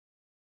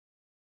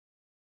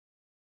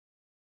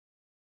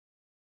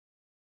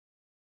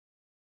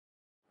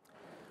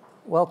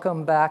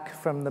Welcome back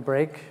from the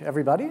break,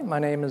 everybody. My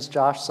name is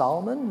Josh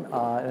Salomon,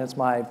 and it's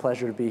my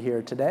pleasure to be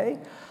here today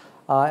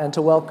and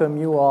to welcome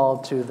you all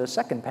to the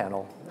second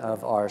panel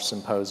of our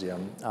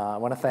symposium. I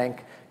want to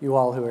thank you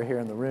all who are here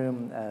in the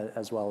room,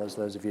 as well as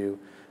those of you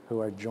who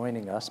are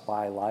joining us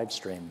by live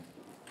stream.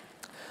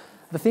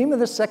 The theme of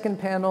this second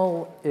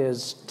panel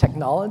is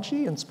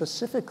technology, and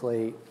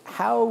specifically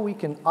how we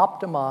can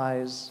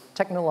optimize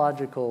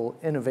technological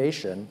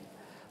innovation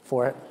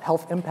for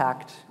health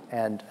impact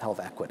and health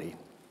equity.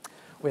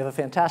 We have a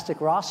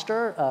fantastic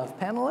roster of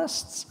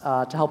panelists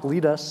to help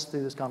lead us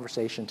through this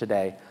conversation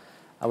today,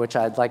 which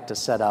I'd like to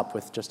set up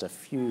with just a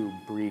few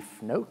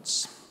brief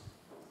notes.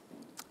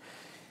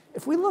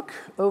 If we look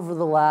over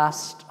the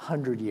last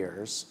 100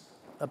 years,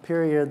 a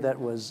period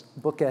that was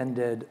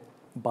bookended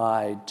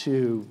by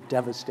two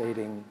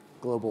devastating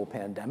global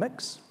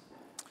pandemics,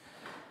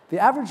 the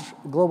average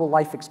global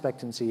life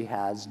expectancy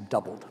has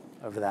doubled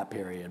over that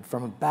period,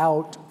 from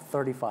about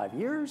 35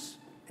 years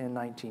in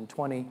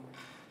 1920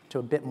 to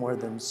a bit more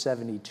than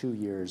 72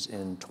 years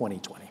in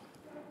 2020.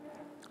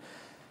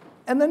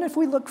 And then if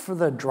we look for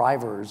the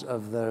drivers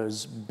of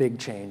those big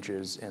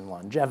changes in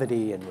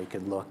longevity, and we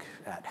could look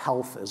at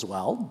health as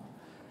well,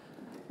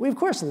 we of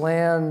course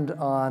land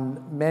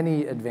on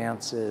many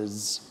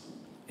advances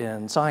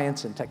in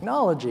science and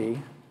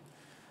technology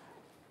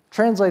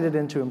translated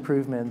into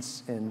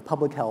improvements in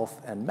public health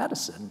and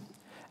medicine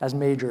as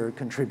major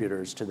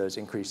contributors to those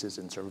increases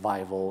in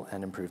survival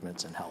and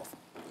improvements in health.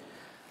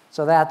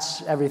 So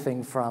that's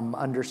everything from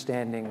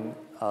understanding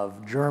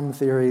of germ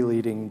theory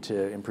leading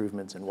to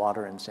improvements in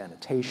water and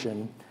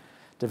sanitation,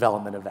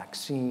 development of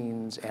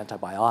vaccines,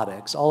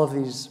 antibiotics, all of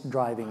these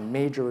driving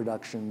major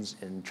reductions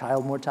in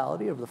child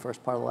mortality over the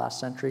first part of the last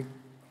century,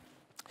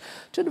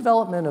 to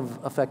development of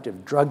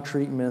effective drug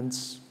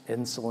treatments,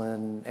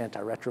 insulin,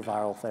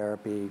 antiretroviral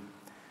therapy,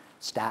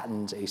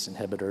 statins, ACE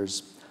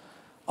inhibitors,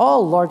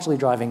 all largely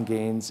driving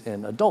gains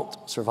in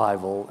adult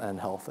survival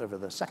and health over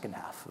the second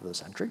half of the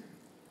century.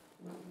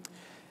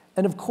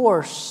 And of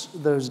course,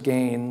 those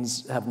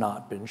gains have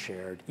not been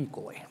shared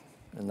equally,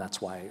 and that's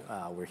why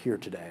we're here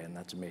today, and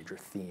that's a major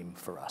theme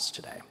for us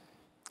today.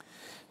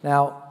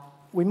 Now,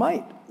 we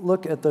might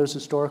look at those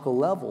historical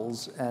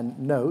levels and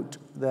note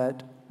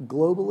that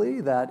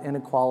globally, that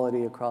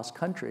inequality across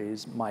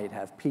countries might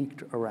have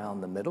peaked around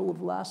the middle of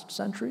the last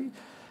century,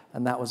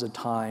 and that was a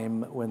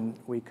time when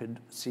we could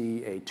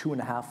see a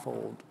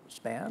 2.5-fold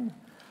span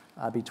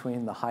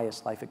between the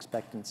highest life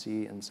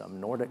expectancy in some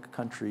Nordic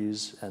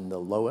countries and the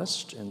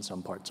lowest in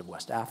some parts of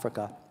West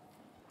Africa.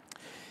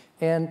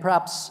 And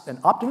perhaps an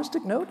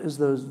optimistic note is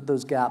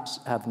those gaps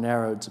have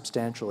narrowed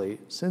substantially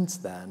since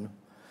then,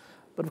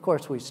 but of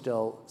course we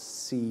still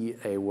see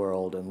a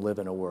world and live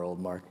in a world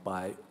marked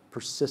by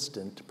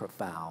persistent,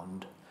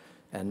 profound,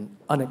 and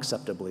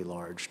unacceptably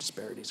large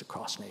disparities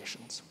across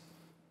nations.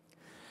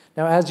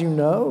 Now, as you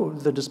know,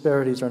 the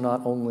disparities are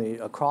not only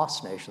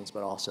across nations,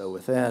 but also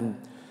within.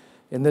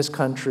 In this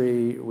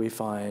country, we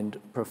find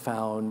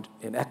profound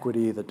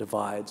inequity that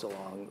divides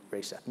along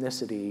race,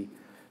 ethnicity,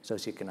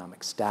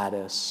 socioeconomic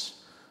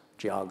status,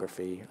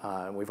 geography,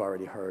 and we've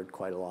already heard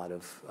quite a lot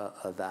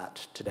of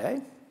that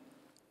today.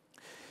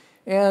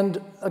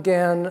 And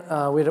again,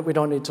 we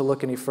don't need to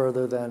look any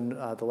further than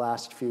the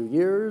last few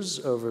years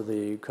over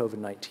the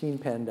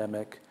COVID-19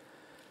 pandemic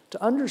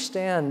to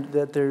understand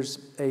that there's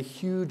a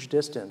huge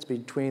distance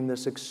between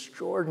this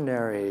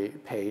extraordinary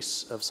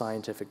pace of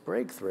scientific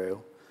breakthrough,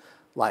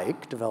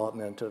 like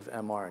development of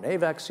mRNA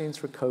vaccines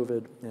for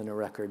COVID in a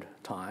record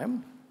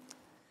time,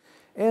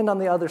 and on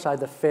the other side,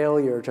 the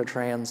failure to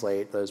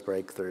translate those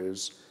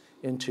breakthroughs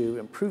into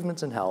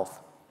improvements in health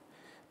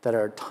that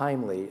are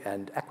timely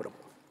and equitable.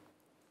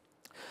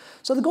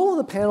 So the goal of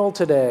the panel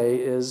today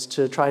is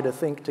to try to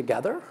think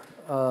together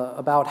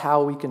about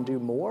how we can do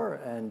more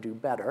and do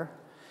better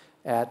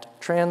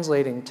at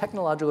translating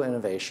technological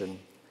innovation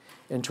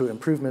into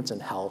improvements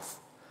in health,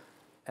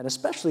 and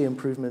especially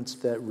improvements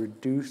that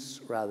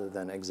reduce rather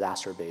than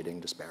exacerbating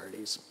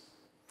disparities.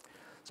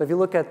 So if you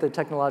look at the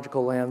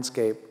technological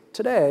landscape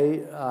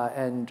today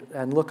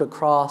and look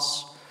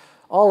across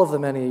all of the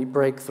many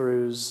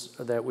breakthroughs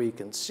that we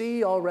can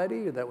see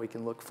already, that we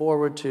can look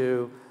forward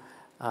to,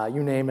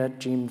 you name it,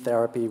 gene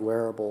therapy,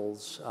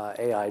 wearables,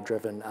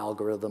 AI-driven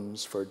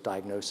algorithms for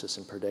diagnosis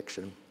and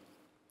prediction.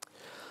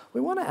 We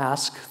want to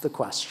ask the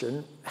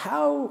question,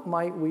 how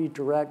might we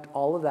direct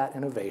all of that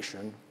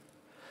innovation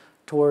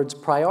towards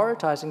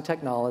prioritizing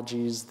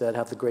technologies that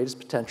have the greatest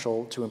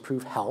potential to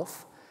improve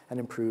health and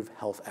improve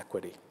health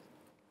equity?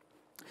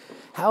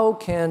 How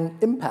can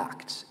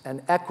impact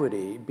and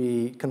equity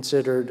be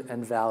considered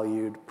and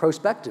valued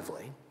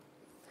prospectively?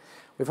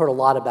 We've heard a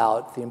lot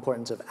about the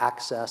importance of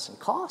access and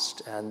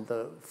cost, and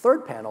the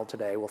third panel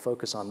today will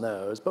focus on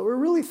those, but we're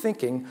really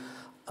thinking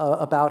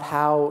about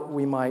how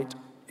we might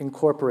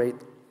incorporate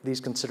these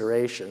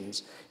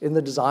considerations in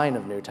the design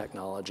of new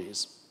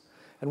technologies,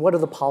 and what are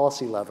the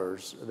policy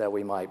levers that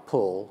we might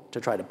pull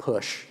to try to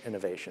push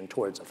innovation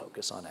towards a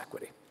focus on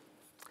equity.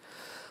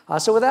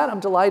 So with that, I'm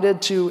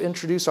delighted to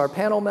introduce our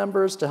panel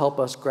members to help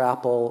us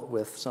grapple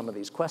with some of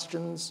these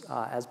questions.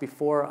 As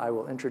before, I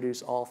will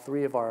introduce all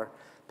three of our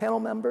panel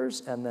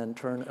members and then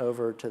turn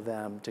over to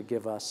them to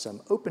give us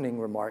some opening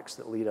remarks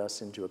that lead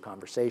us into a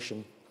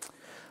conversation.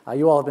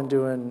 You all have been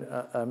doing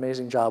an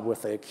amazing job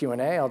with a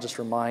Q&A. I'll just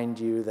remind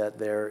you that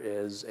there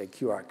is a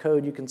QR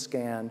code you can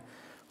scan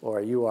or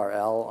a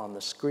URL on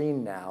the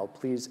screen now.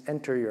 Please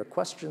enter your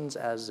questions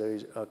as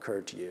they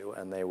occur to you,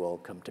 and they will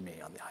come to me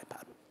on the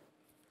iPad.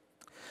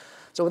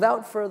 So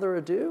without further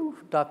ado,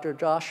 Dr.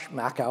 Josh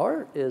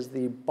Makower is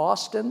the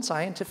Boston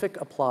Scientific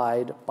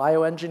Applied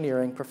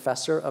Bioengineering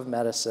Professor of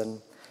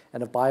Medicine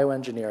and of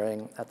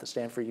Bioengineering at the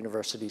Stanford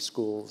University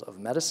Schools of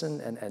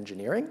Medicine and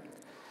Engineering,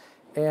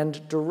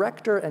 and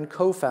director and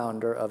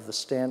co-founder of the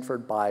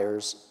Stanford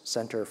Byers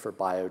Center for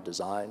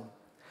Biodesign.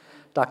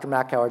 Dr.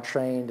 Makower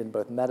trained in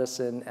both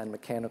medicine and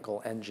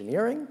mechanical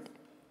engineering.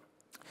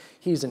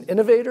 He's an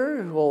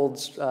innovator who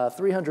holds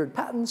 300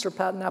 patents or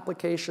patent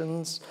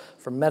applications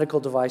for medical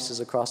devices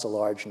across a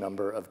large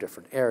number of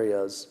different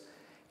areas,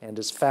 and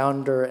is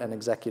founder and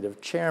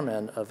executive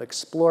chairman of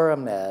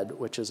ExploraMed,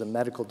 which is a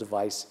medical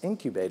device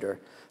incubator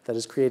that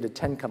has created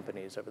 10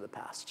 companies over the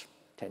past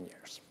 10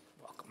 years.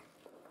 Welcome.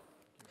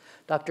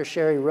 Dr.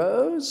 Sherri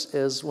Rose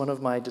is one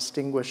of my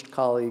distinguished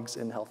colleagues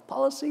in health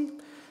policy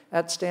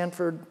at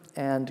Stanford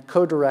and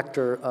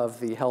co-director of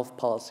the Health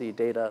Policy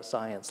Data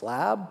Science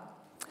Lab.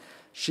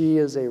 She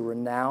is a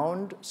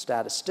renowned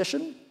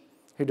statistician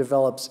who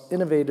develops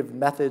innovative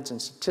methods in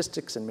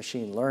statistics and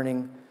machine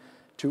learning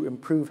to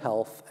improve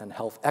health and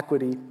health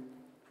equity.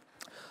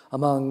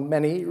 Among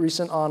many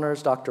recent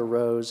honors, Dr.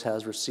 Rose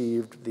has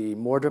received the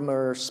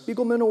Mortimer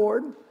Spiegelman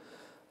Award,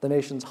 the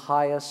nation's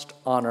highest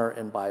honor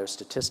in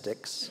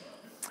biostatistics.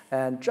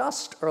 And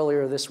just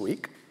earlier this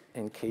week,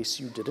 in case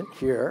you didn't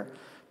hear,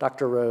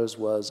 Dr. Rose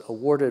was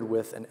awarded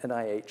with an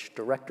NIH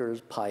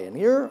Director's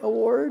Pioneer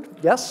Award.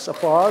 Yes,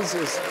 applause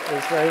is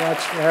very much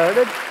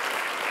merited.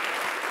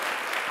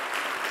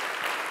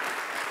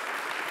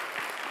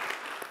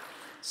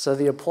 So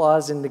the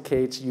applause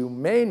indicates you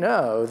may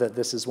know that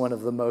this is one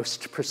of the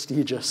most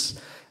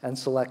prestigious and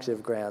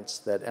selective grants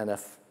that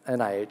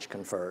NIH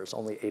confers,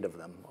 only 8 of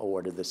them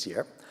awarded this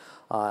year.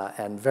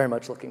 And very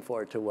much looking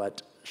forward to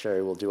what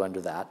Sherri will do under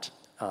that.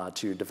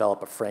 To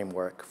develop a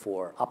framework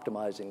for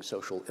optimizing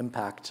social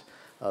impact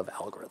of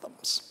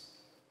algorithms.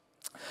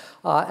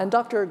 And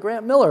Dr.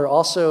 Grant Miller,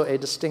 also a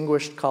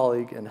distinguished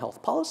colleague in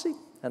health policy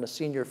and a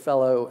senior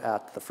fellow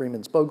at the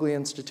Freeman Spogli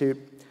Institute.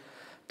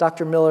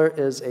 Dr. Miller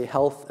is a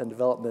health and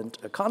development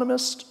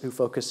economist who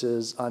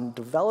focuses on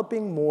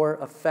developing more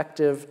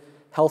effective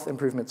health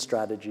improvement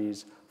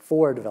strategies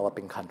for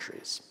developing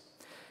countries.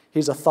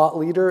 He's a thought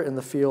leader in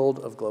the field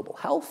of global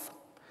health,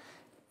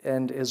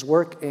 and his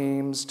work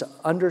aims to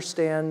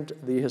understand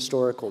the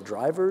historical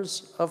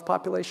drivers of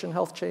population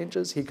health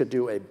changes. He could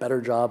do a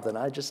better job than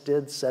I just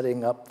did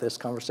setting up this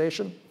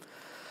conversation,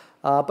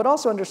 but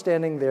also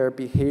understanding their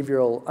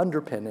behavioral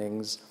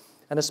underpinnings,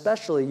 and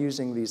especially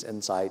using these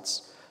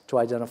insights to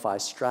identify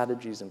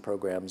strategies and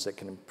programs that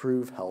can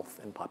improve health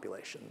in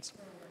populations.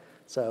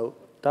 So,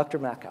 Dr.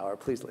 Makower,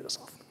 please lead us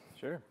off.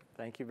 Sure.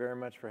 Thank you very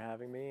much for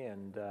having me,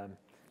 and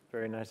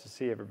very nice to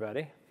see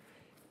everybody.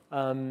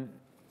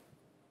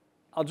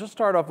 I'll just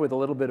start off with a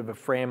little bit of a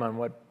frame on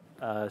what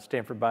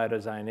Stanford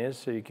Biodesign is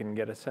so you can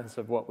get a sense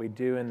of what we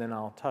do, and then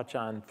I'll touch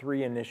on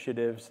 3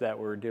 initiatives that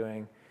we're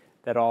doing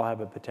that all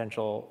have a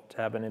potential to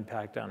have an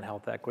impact on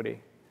health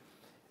equity.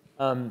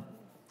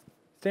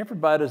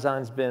 Stanford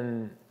Biodesign's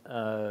been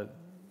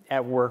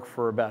at work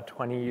for about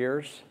 20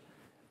 years.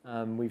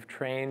 We've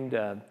trained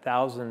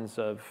thousands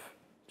of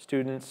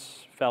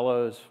students,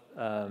 fellows,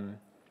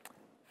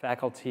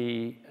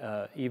 faculty,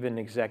 even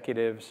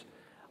executives,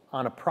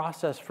 on a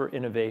process for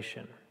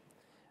innovation,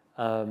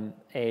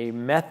 a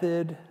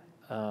method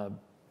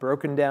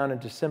broken down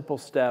into simple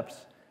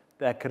steps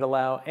that could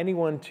allow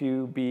anyone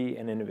to be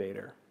an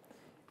innovator.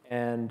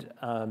 And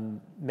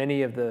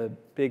many of the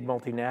big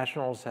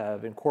multinationals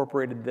have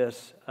incorporated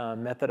this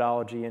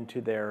methodology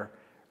into their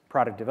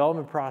product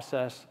development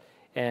process,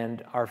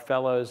 and our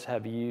fellows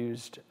have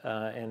used,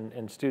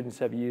 and students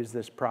have used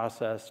this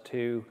process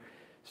to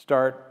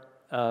start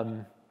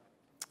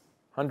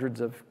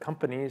hundreds of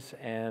companies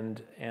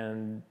and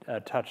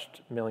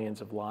touched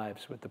millions of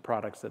lives with the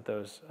products that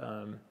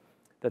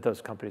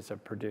those companies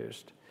have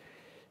produced.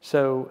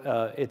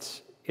 So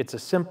it's a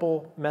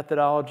simple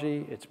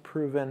methodology, it's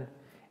proven,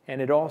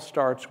 and it all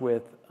starts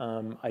with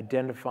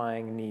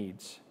identifying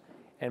needs.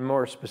 And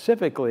more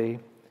specifically,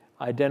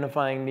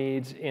 identifying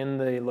needs in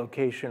the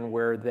location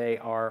where they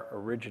are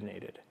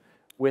originated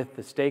with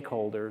the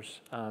stakeholders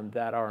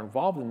that are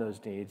involved in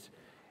those needs,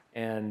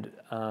 and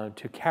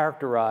to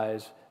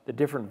characterize the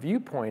different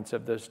viewpoints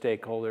of those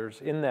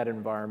stakeholders in that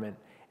environment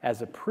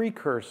as a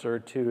precursor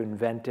to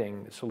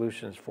inventing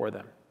solutions for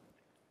them.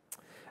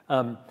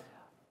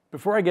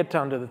 Before I get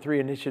down to the 3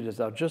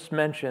 initiatives, I'll just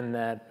mention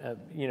that,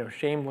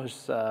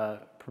 shameless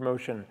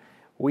promotion,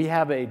 we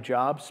have a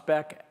job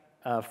spec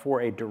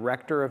for a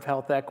director of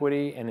health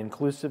equity and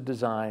inclusive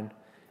design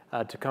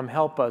to come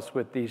help us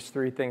with these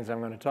three things I'm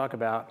going to talk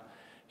about.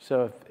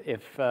 So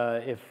if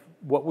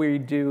what we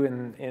do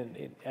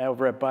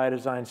over at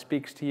BioDesign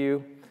speaks to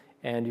you,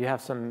 and you have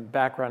some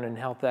background in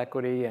health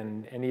equity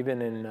and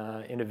even in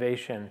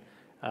innovation,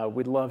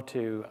 we'd love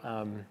to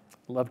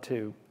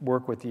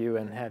work with you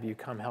and have you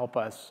come help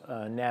us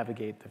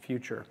navigate the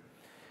future.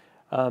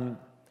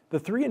 The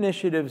three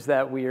initiatives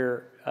that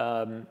we're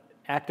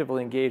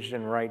actively engaged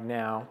in right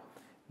now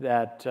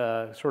that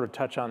sort of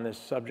touch on this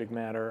subject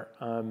matter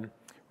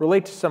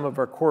relate to some of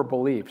our core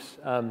beliefs.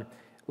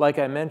 Like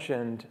I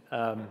mentioned,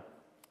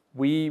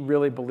 we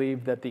really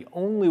believe that the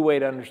only way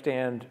to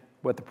understand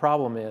what the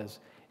problem is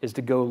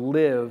to go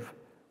live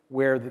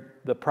where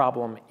the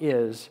problem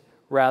is,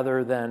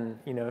 rather than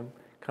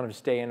kind of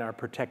stay in our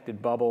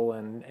protected bubble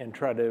and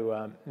try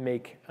to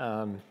make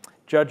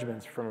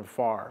judgments from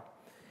afar.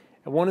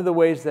 And one of the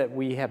ways that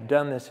we have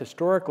done this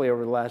historically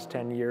over the last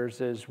 10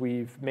 years is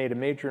we've made a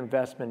major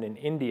investment in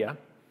India.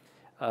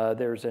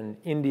 There's an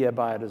India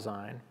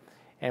BioDesign,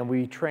 and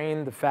we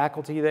trained the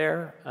faculty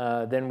there.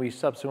 Then we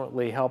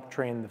subsequently helped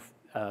train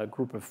the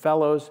group of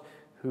fellows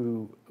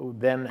who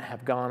then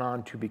have gone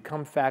on to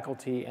become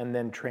faculty and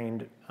then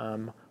trained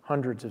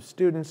hundreds of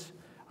students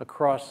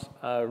across,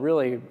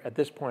 really at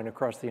this point,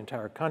 across the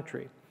entire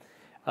country.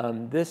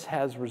 This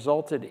has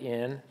resulted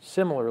in,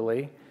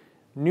 similarly,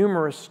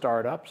 numerous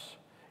startups,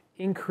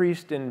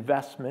 increased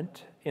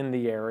investment in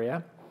the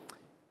area,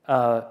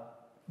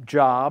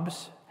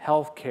 jobs,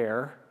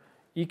 healthcare,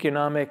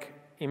 economic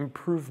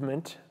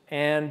improvement,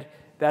 and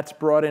that's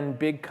brought in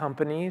big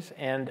companies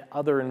and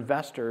other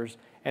investors,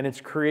 and it's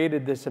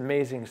created this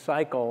amazing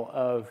cycle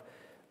of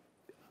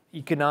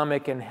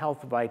economic and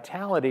health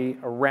vitality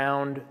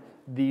around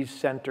these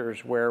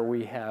centers where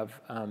we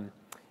have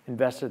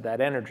invested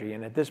that energy.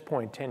 And at this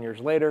point, 10 years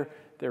later,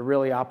 they're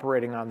really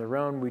operating on their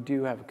own. We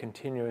do have a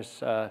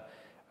continuous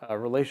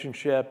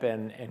relationship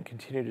and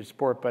continue to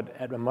support, but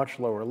at a much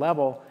lower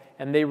level,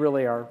 and they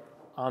really are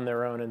on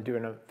their own and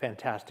doing a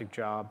fantastic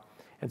job.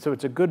 And so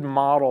it's a good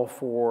model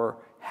for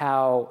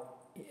how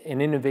an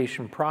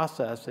innovation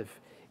process,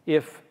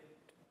 if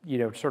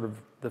sort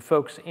of the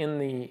folks in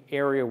the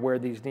area where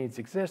these needs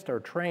exist are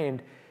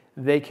trained,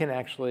 they can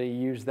actually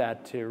use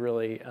that to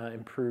really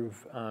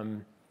improve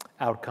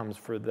outcomes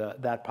for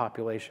that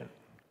population.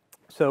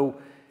 So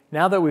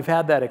now that we've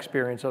had that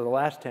experience over the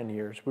last 10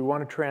 years, we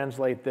want to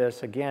translate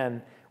this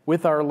again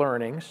with our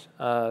learnings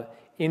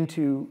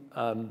into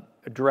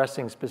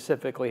addressing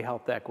specifically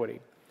health equity.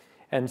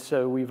 And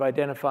so we've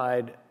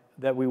identified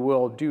that we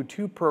will do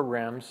two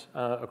programs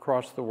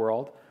across the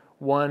world,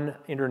 one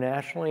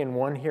internationally and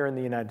one here in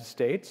the United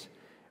States,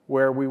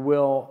 where we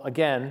will,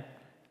 again,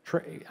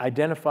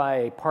 identify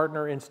a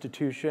partner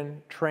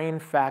institution, train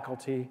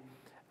faculty,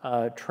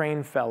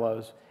 train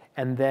fellows,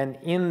 and then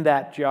in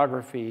that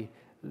geography,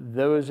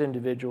 those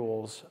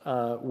individuals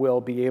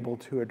will be able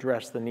to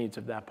address the needs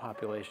of that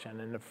population.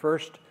 And the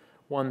first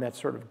one that's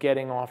sort of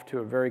getting off to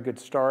a very good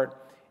start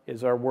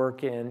is our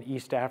work in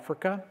East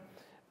Africa.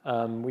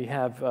 We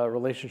have a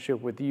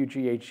relationship with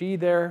UGHE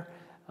there,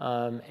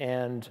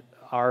 and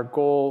our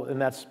goal,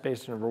 and that's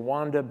based in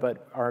Rwanda,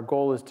 but our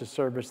goal is to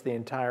service the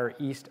entire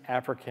East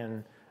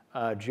African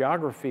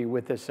geography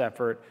with this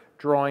effort,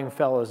 drawing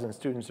fellows and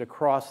students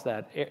across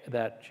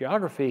that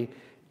geography,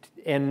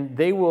 and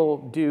they will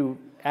do,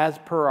 as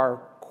per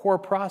our core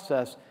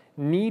process,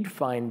 need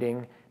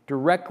finding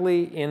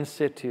directly in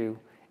situ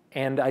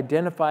and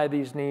identify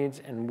these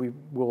needs, and we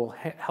will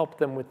help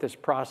them with this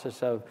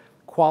process of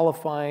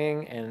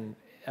qualifying and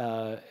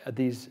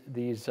these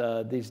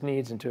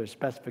needs into a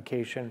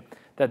specification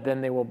that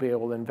then they will be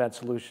able to invent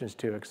solutions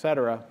to, et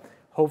cetera,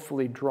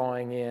 hopefully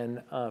drawing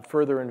in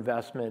further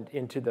investment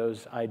into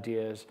those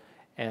ideas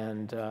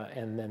and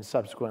then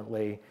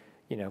subsequently,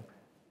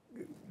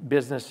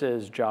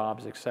 businesses,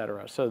 jobs, et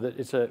cetera. So that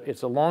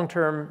it's a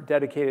long-term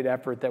dedicated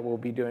effort that we'll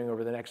be doing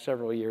over the next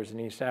several years in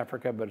East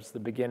Africa, but it's the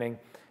beginning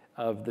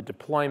of the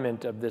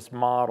deployment of this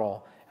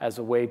model as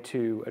a way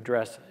to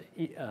address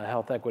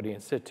health equity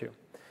in situ.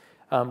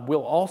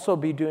 We'll also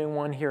be doing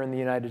one here in the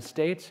United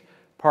States,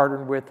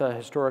 partnered with a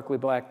historically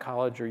black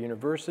college or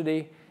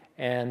university,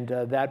 and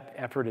that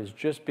effort is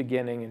just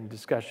beginning in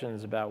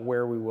discussions about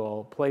where we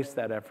will place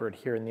that effort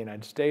here in the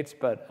United States,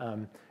 but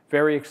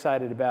very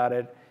excited about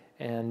it,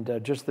 and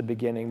just the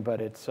beginning, but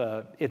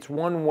it's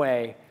one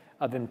way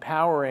of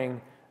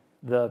empowering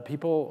the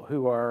people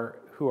who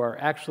are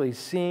actually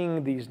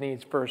seeing these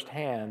needs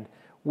firsthand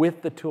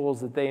with the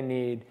tools that they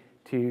need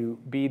to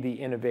be the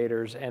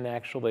innovators and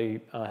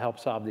actually help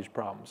solve these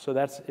problems. So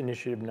that's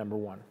initiative number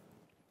one.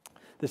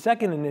 The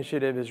second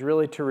initiative is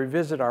really to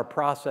revisit our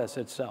process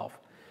itself.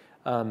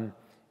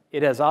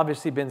 It has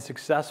obviously been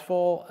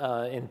successful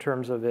in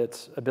terms of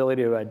its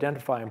ability to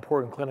identify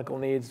important clinical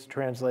needs,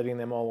 translating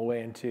them all the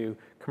way into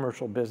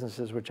commercial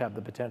businesses which have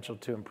the potential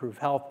to improve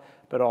health,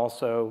 but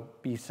also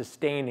be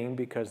sustaining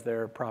because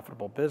they're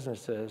profitable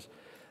businesses.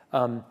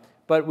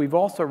 But we've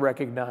also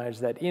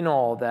recognized that in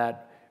all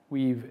that,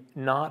 we've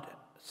not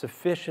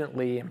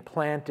sufficiently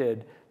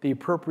implanted the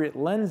appropriate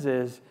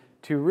lenses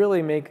to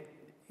really make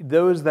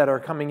those that are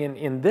coming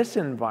in this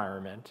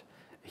environment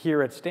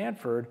here at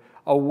Stanford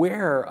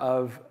aware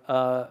of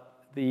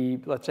the,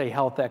 let's say,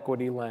 health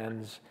equity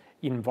lens,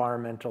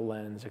 environmental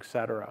lens, et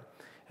cetera.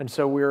 And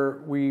so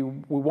we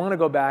want to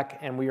go back,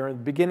 and we are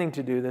beginning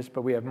to do this,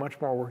 but we have much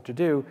more work to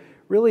do,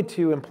 really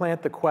to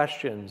implant the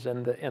questions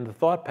and the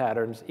thought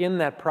patterns in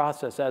that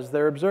process as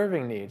they're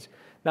observing needs,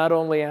 not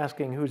only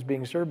asking who's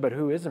being served, but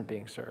who isn't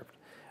being served.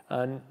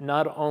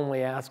 Not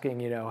only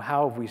asking,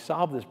 how have we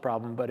solved this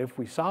problem, but if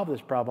we solve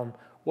this problem,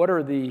 what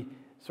are the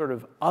sort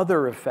of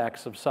other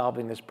effects of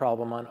solving this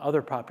problem on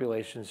other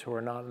populations who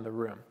are not in the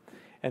room?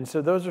 And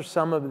so those are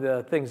some of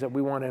the things that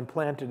we want to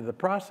implant into the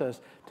process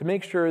to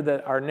make sure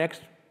that our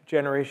next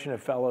generation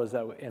of fellows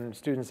and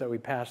students that we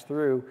pass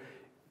through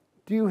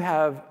do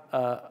have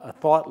a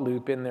thought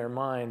loop in their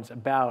minds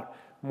about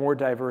more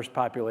diverse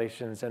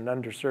populations and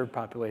underserved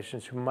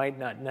populations who might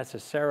not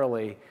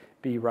necessarily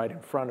be right in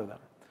front of them.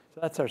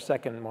 So that's our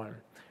second one.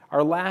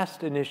 Our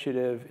last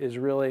initiative is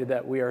really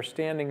that we are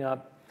standing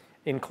up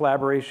in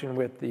collaboration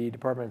with the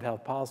Department of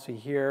Health Policy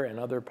here and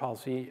other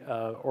policy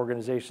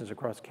organizations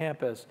across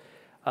campus,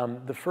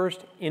 the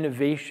first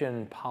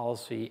innovation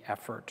policy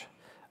effort,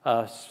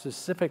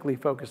 specifically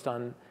focused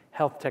on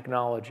health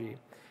technology.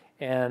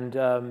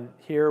 And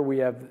here we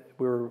have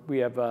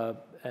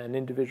an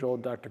individual,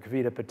 Dr.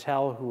 Kavita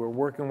Patel, who we're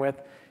working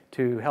with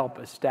to help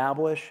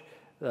establish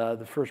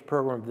the first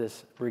program of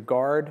this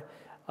regard.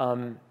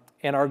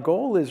 And our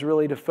goal is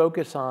really to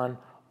focus on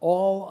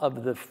all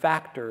of the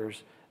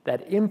factors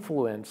that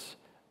influence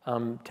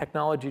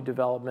technology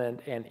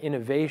development and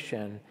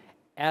innovation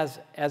as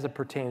it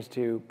pertains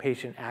to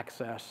patient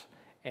access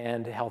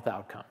and health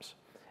outcomes.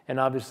 And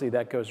obviously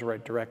that goes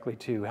right directly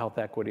to health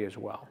equity as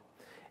well.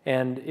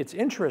 And it's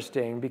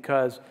interesting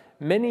because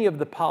many of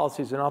the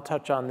policies, and I'll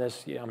touch on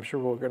this, I'm sure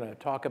we're going to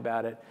talk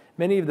about it,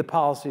 many of the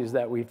policies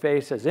that we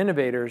face as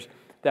innovators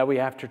that we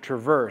have to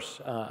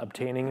traverse,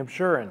 obtaining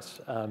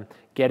insurance,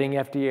 getting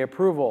FDA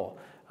approval,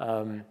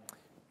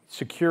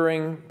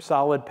 securing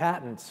solid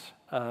patents,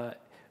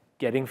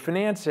 getting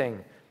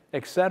financing,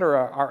 et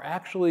cetera, are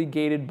actually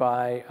gated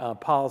by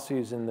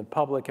policies in the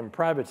public and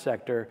private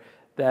sector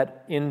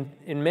that in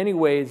many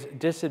ways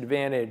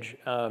disadvantage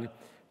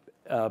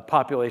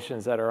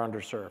populations that are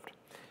underserved.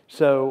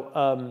 So,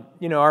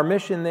 our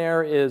mission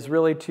there is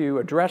really to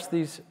address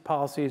these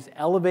policies,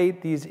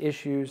 elevate these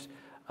issues,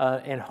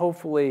 and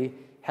hopefully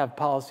have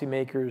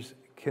policymakers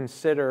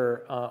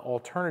consider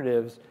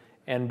alternatives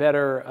and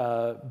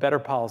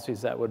better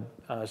policies that would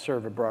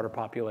serve a broader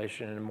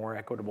population in a more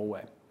equitable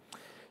way.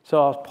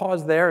 So I'll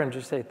pause there and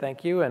just say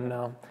thank you, and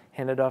I'll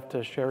hand it off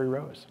to Sherri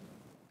Rose.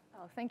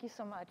 Oh, thank you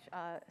so much.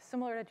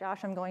 Similar to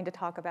Josh, I'm going to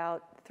talk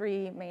about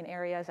 3 main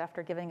areas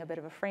after giving a bit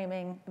of a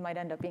framing. It might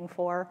end up being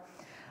 4.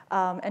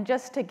 And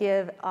just to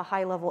give a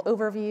high-level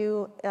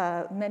overview,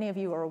 many of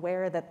you are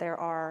aware that there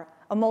are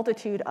a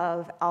multitude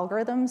of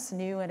algorithms,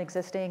 new and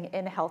existing,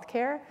 in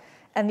healthcare.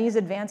 And these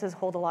advances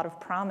hold a lot of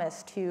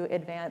promise to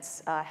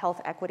advance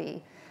health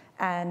equity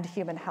and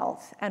human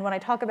health. And when I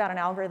talk about an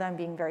algorithm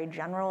being very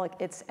general,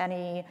 it's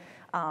any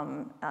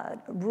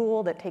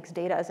rule that takes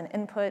data as an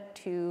input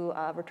to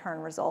return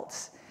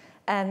results.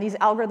 And these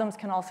algorithms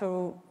can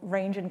also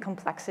range in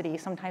complexity.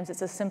 Sometimes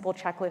it's a simple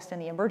checklist in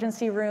the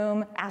emergency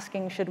room,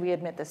 asking should we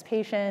admit this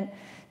patient,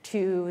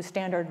 to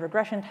standard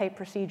regression type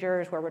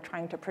procedures where we're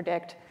trying to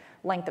predict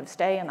length of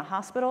stay in the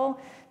hospital,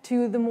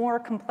 to the more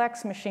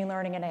complex machine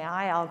learning and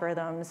AI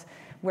algorithms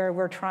where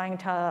we're trying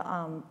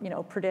to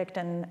predict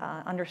and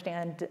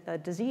understand a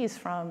disease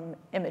from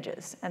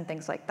images and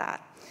things like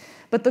that.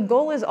 But the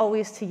goal is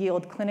always to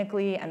yield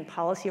clinically and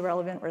policy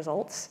relevant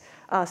results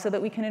so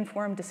that we can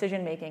inform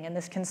decision making, and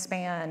this can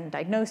span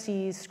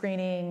diagnoses,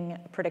 screening,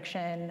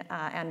 prediction,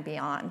 and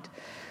beyond.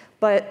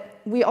 But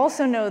we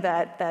also know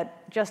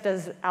that just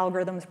as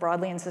algorithms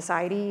broadly in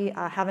society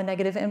have a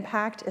negative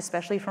impact,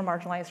 especially for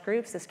marginalized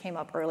groups, this came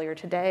up earlier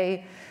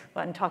today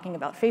when talking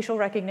about facial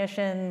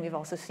recognition. We've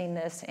also seen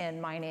this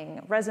in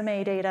mining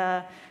resume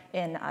data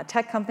in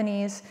tech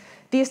companies.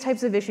 These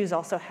types of issues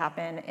also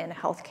happen in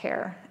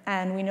healthcare.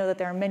 And we know that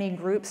there are many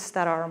groups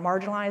that are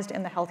marginalized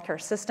in the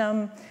healthcare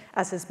system,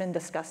 as has been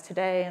discussed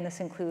today, and this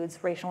includes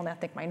racial and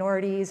ethnic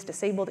minorities,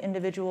 disabled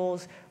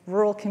individuals,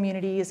 rural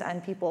communities,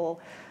 and people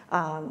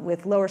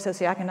with lower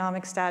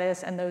socioeconomic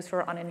status, and those who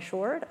are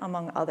uninsured,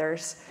 among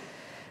others.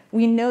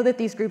 We know that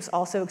these groups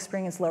also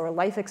experience lower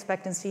life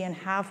expectancy and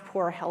have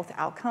poor health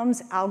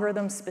outcomes.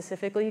 Algorithms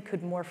specifically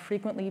could more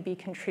frequently be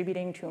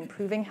contributing to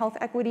improving health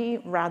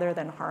equity rather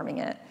than harming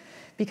it.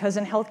 Because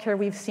in healthcare,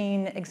 we've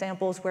seen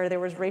examples where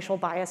there was racial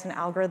bias in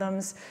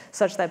algorithms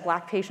such that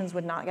Black patients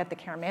would not get the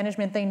care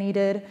management they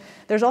needed.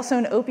 There's also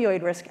an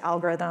opioid risk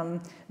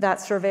algorithm that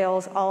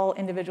surveils all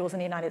individuals in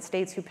the United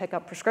States who pick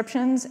up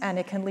prescriptions, and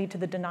it can lead to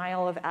the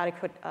denial of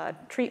adequate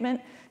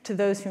treatment to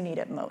those who need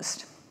it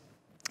most.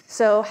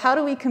 So how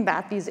do we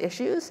combat these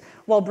issues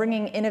while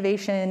bringing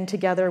innovation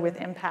together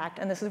with impact?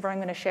 And this is where I'm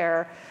going to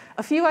share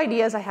a few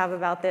ideas I have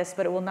about this,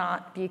 but it will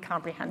not be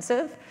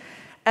comprehensive.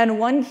 And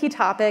one key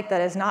topic that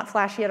is not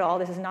flashy at all,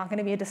 this is not going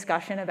to be a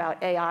discussion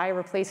about AI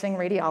replacing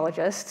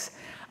radiologists,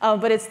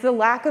 but it's the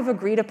lack of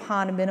agreed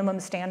upon minimum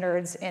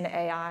standards in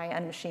AI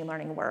and machine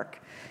learning work,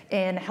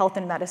 in health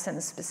and medicine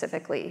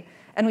specifically.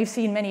 And we've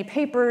seen many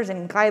papers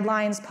and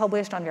guidelines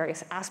published on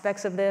various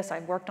aspects of this.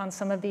 I've worked on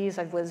some of these.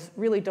 I was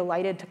really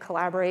delighted to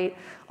collaborate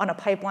on a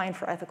pipeline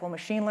for ethical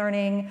machine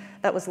learning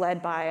that was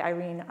led by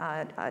Irene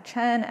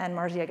Chen and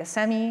Marzia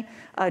Gassemi.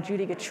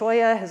 Judy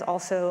Gachoya has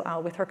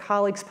also, with her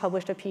colleagues,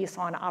 published a piece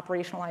on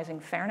operationalizing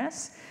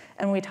fairness.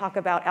 And when we talk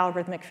about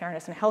algorithmic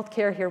fairness in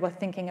healthcare, here we're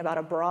thinking about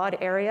a broad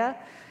area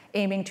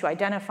aiming to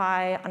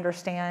identify,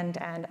 understand,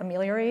 and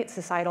ameliorate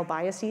societal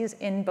biases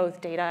in both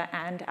data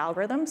and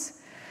algorithms.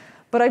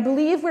 But I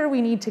believe where we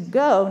need to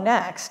go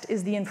next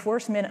is the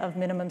enforcement of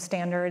minimum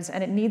standards,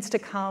 and it needs to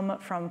come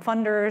from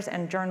funders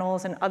and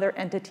journals and other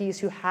entities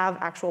who have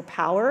actual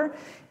power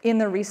in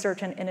the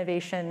research and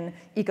innovation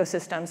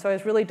ecosystem. So I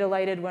was really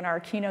delighted when our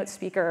keynote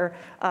speaker,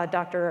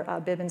 Dr.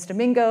 Bivens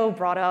Domingo,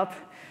 brought up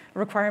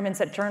requirements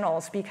at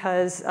journals,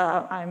 because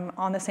I'm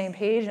on the same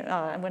page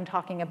when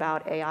talking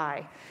about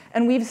AI.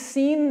 And we've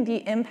seen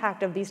the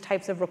impact of these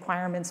types of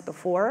requirements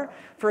before,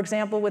 for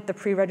example, with the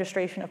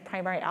pre-registration of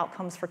primary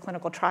outcomes for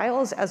clinical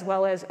trials, as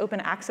well as open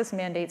access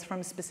mandates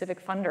from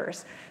specific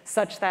funders,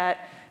 such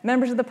that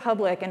members of the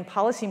public and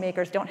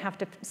policymakers don't have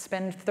to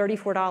spend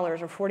 $34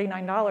 or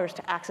 $49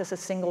 to access a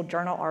single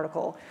journal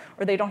article,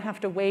 or they don't have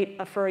to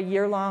wait for a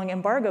year-long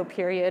embargo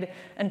period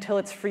until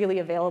it's freely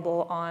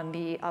available on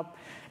the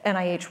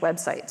NIH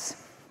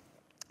websites.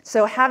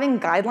 So having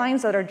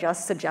guidelines that are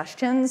just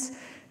suggestions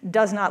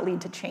does not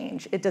lead to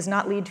change. It does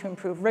not lead to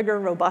improved rigor,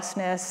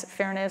 robustness,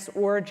 fairness,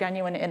 or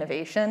genuine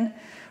innovation.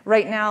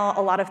 Right now,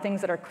 a lot of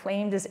things that are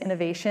claimed as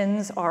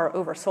innovations are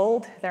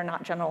oversold, they're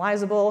not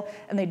generalizable,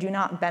 and they do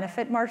not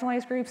benefit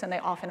marginalized groups, and they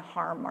often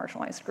harm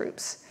marginalized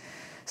groups.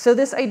 So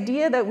this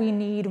idea that we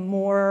need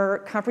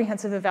more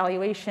comprehensive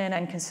evaluation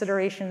and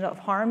consideration of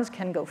harms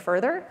can go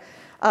further,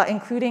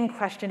 including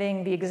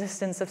questioning the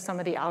existence of some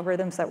of the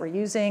algorithms that we're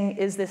using.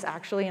 Is this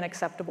actually an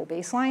acceptable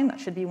baseline? That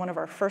should be one of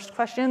our first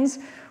questions.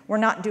 We're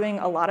not doing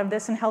a lot of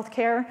this in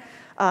healthcare,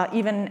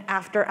 even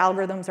after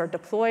algorithms are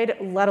deployed,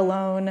 let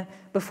alone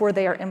before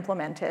they are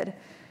implemented.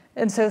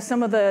 And so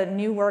some of the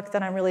new work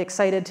that I'm really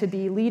excited to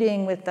be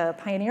leading with the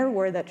Pioneer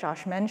Award that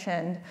Josh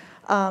mentioned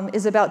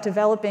is about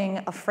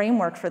developing a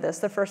framework for this,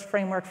 the first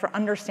framework for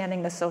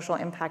understanding the social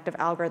impact of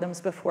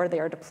algorithms before they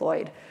are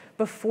deployed,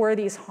 before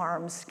these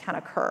harms can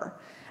occur.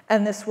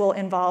 And this will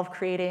involve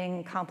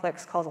creating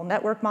complex causal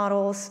network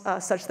models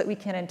such that we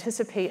can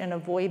anticipate and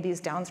avoid these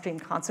downstream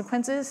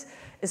consequences,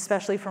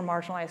 especially for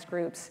marginalized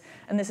groups.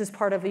 And this is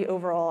part of the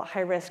overall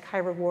high-risk,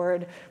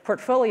 high-reward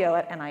portfolio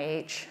at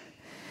NIH.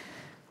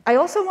 I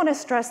also want to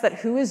stress that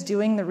who is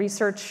doing the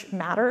research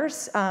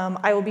matters.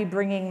 I will be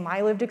bringing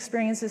my lived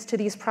experiences to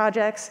these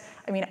projects.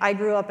 I mean, I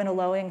grew up in a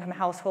low-income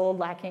household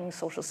lacking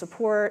social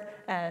support,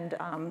 and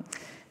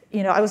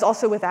I was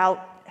also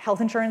without health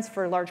insurance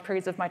for large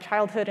periods of my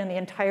childhood, and the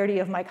entirety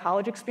of my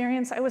college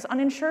experience, I was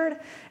uninsured.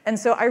 And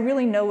so I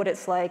really know what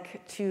it's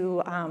like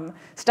to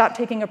stop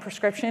taking a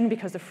prescription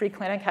because the free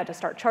clinic had to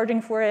start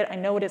charging for it. I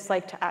know what it's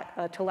like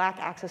to lack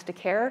access to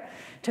care,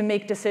 to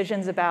make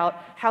decisions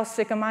about how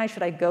sick am I,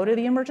 should I go to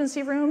the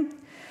emergency room?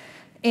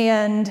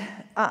 And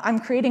I'm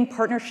creating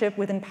partnership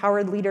with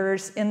empowered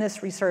leaders in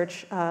this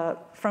research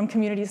from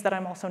communities that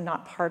I'm also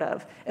not part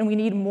of. And we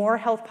need more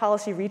health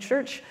policy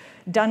research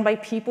done by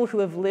people who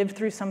have lived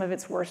through some of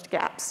its worst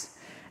gaps.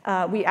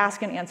 We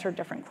ask and answer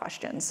different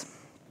questions.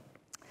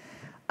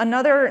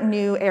 Another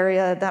new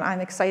area that I'm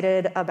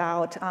excited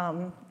about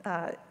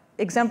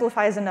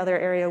exemplifies another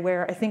area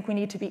where I think we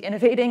need to be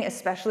innovating,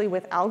 especially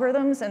with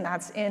algorithms, and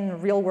that's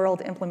in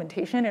real-world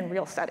implementation in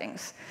real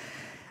settings.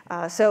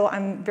 So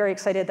I'm very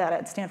excited that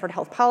at Stanford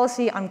Health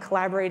Policy, I'm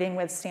collaborating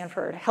with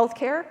Stanford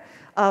Healthcare,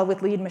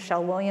 with lead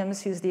Michelle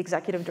Williams, who's the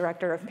Executive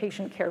Director of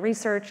Patient Care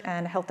Research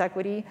and Health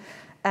Equity,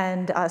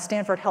 and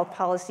Stanford Health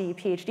Policy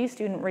PhD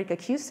student Rika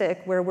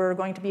Cusick, where we're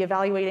going to be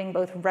evaluating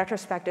both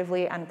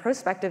retrospectively and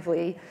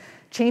prospectively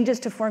changes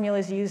to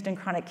formulas used in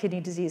chronic kidney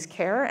disease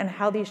care and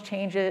how these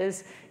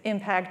changes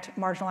impact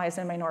marginalized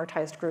and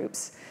minoritized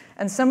groups.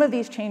 And some of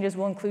these changes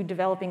will include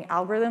developing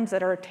algorithms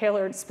that are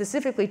tailored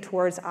specifically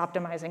towards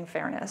optimizing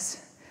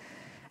fairness.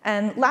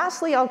 And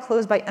lastly, I'll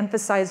close by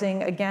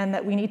emphasizing again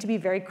that we need to be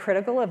very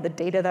critical of the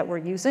data that we're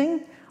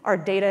using. Our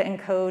data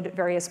encode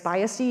various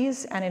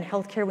biases, and in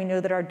healthcare, we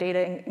know that our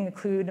data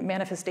include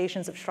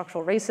manifestations of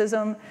structural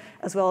racism,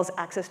 as well as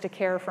access to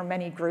care for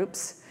many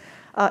groups,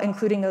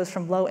 including those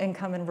from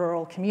low-income and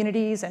rural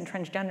communities and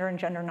transgender and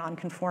gender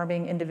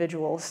non-conforming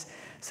individuals.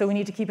 So we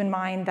need to keep in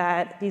mind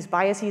that these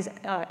biases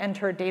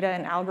enter data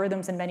and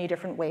algorithms in many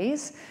different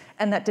ways,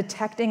 and that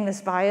detecting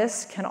this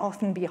bias can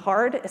often be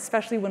hard,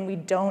 especially when we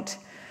don't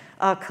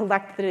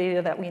collect the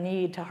data that we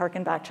need, to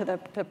harken back to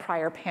the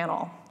prior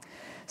panel.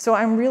 So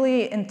I'm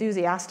really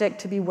enthusiastic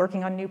to be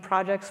working on new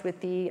projects with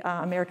the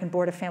American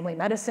Board of Family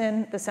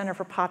Medicine, the Center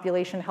for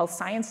Population Health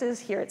Sciences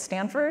here at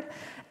Stanford,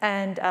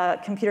 and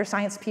computer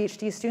science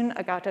PhD student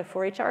Agata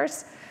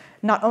Forichar's,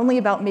 not only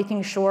about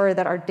making sure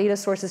that our data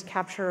sources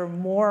capture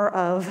more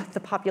of the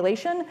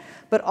population,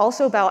 but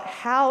also about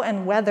how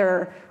and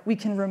whether we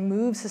can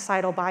remove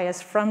societal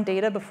bias from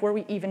data before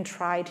we even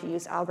try to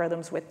use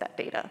algorithms with that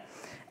data.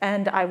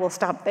 And I will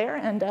stop there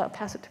and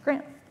pass it to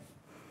Grant.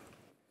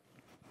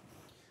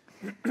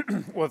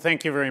 Well,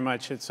 thank you very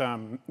much. It's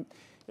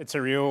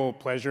a real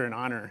pleasure and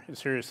honor,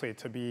 seriously,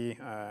 to be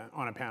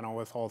on a panel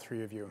with all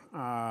three of you.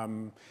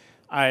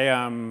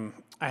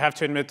 I have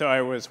to admit, though,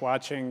 I was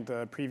watching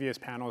the previous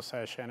panel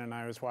session, and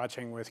I was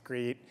watching with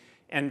great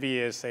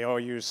envy as they all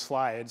use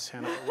slides,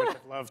 and I would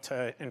have loved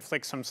to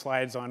inflict some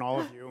slides on all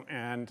of you,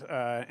 and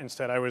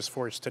instead I was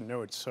forced to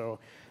notes. So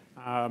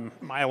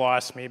my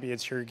loss, maybe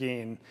it's your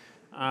gain.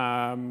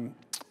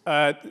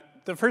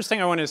 The first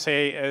thing I want to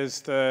say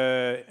is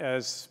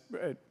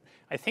I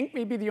think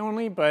maybe the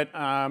only, but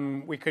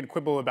we could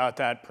quibble about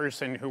that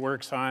person who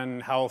works on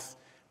health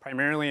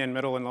primarily in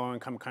middle and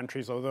low-income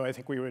countries, although I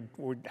think we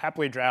would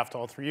happily draft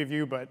all three of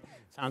you, but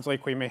it sounds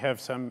like we may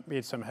have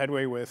made some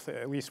headway with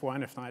at least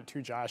one, if not two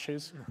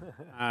Joshes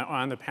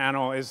on the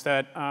panel, is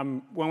that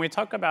when we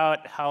talk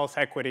about health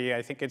equity,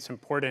 I think it's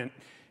important,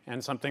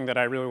 and something that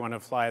I really want to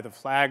fly the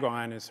flag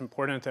on, it's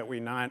important that we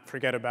not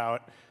forget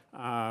about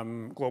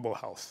global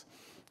health.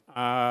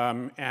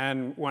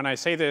 And when I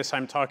say this,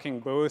 I'm talking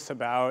both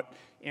about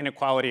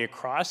inequality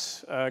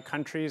across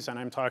countries, and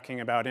I'm talking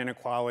about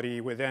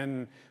inequality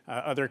within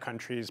other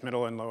countries,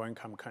 middle and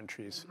low-income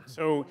countries.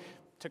 So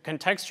to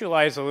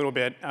contextualize a little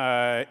bit,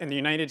 in the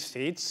United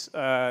States,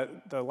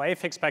 the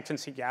life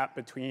expectancy gap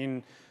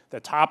between the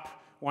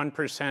top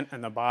 1%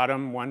 and the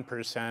bottom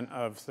 1%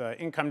 of the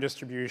income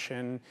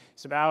distribution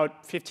is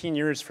about 15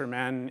 years for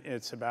men.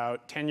 It's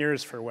about 10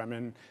 years for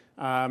women.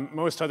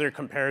 Most other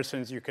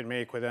comparisons you could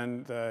make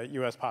within the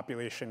US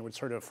population would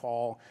sort of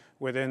fall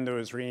within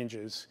those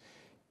ranges.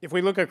 If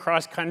we look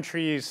across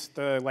countries,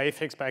 the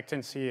life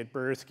expectancy at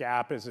birth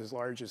gap is as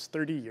large as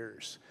 30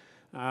 years.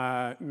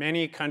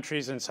 Many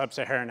countries in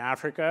sub-Saharan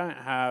Africa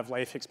have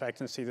life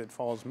expectancy that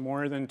falls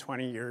more than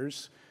 20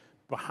 years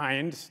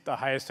behind the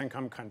highest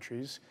income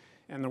countries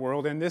in the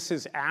world. And this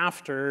is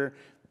after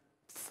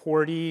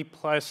 40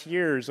 plus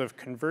years of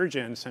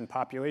convergence in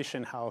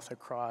population health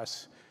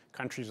across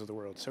countries of the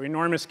world. So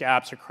enormous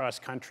gaps across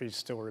countries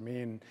still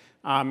remain.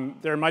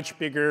 There are much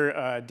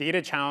bigger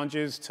data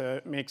challenges to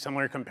make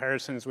similar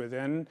comparisons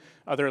within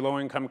other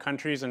low-income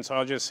countries, and so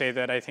I'll just say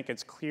that I think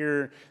it's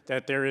clear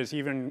that there is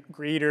even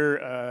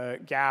greater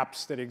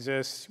gaps that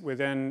exist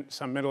within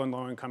some middle and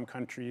low-income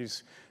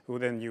countries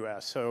within the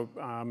US. So,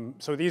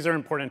 so these are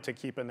important to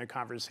keep in the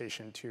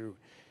conversation too,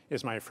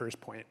 is my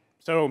first point.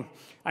 So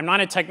I'm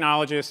not a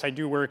technologist. I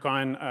do work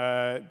on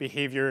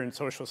behavior and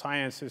social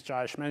science, as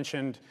Josh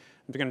mentioned.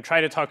 I'm going to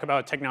try to talk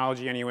about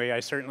technology anyway.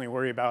 I certainly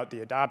worry about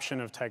the adoption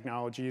of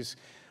technologies.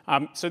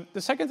 So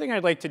the second thing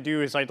I'd like to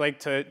do is I'd like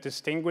to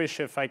distinguish,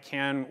 if I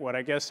can, what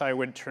I guess I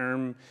would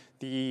term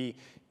the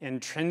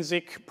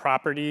intrinsic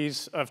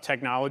properties of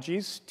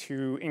technologies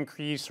to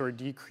increase or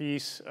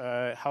decrease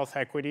health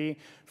equity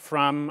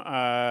from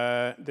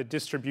the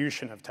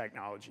distribution of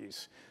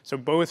technologies. So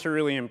both are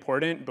really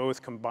important,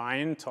 both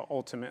combine to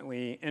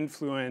ultimately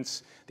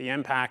influence the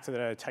impact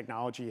that a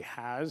technology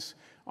has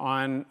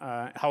on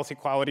health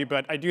equality,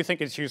 but I do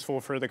think it's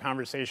useful for the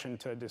conversation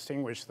to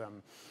distinguish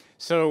them.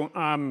 So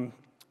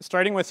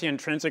starting with the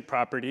intrinsic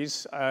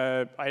properties,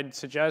 I'd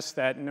suggest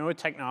that no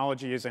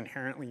technology is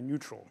inherently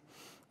neutral.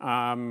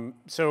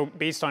 So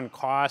based on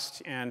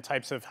cost and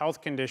types of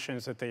health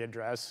conditions that they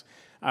address,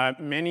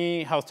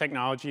 many health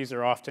technologies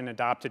are often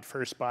adopted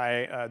first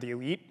by the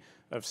elite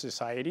of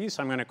societies.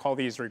 I'm going to call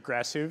these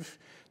regressive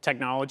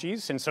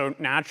technologies. And so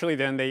naturally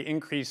then they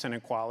increase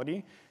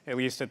inequality, at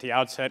least at the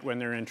outset when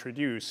they're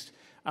introduced.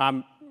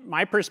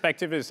 My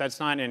perspective is that's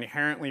not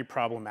inherently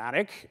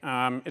problematic.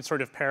 It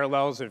sort of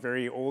parallels a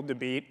very old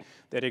debate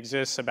that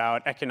exists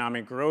about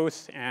economic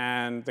growth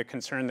and the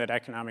concern that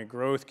economic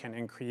growth can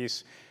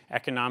increase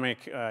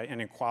economic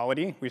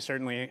inequality. We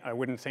certainly, I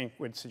wouldn't think,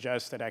 would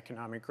suggest that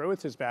economic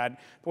growth is bad.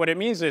 But what it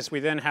means is we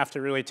then have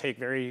to really take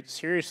very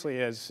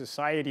seriously as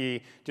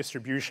society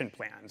distribution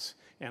plans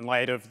in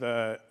light of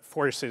the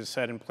forces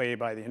set in play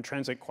by the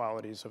intrinsic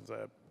qualities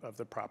of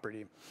the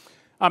property.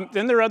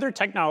 Then there are other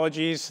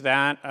technologies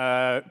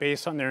that,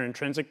 based on their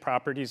intrinsic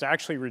properties,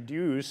 actually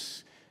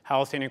reduce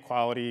health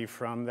inequality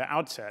from the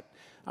outset.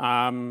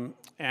 And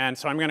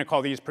so I'm going to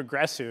call these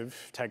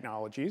progressive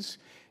technologies.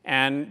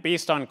 And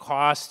based on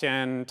cost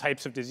and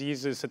types of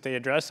diseases that they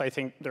address, I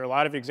think there are a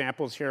lot of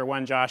examples here.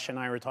 One Josh and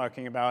I were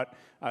talking about,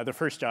 the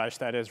first Josh,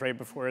 that is right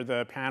before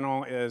the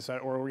panel, is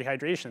oral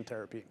rehydration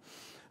therapy.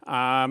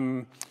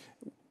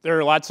 There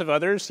are lots of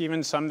others,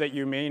 even some that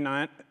you may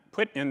not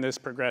put in this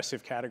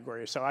progressive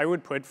category. So I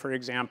would put, for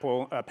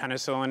example,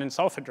 penicillin and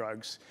sulfa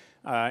drugs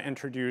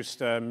introduced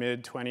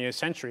mid-20th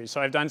century.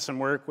 So I've done some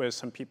work with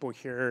some people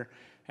here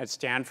at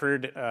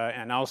Stanford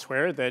and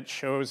elsewhere that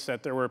shows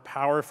that there were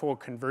powerful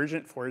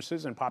convergent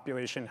forces in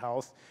population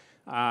health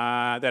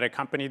that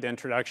accompanied the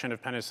introduction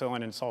of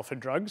penicillin and sulfa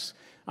drugs.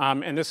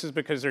 And this is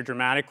because they're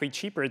dramatically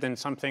cheaper than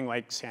something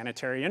like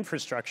sanitary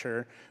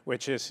infrastructure,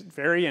 which is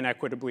very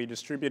inequitably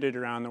distributed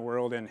around the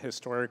world and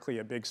historically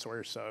a big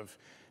source of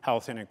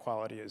health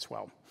inequality as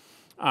well.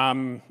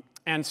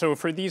 And so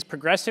for these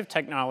progressive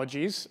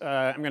technologies,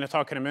 I'm going to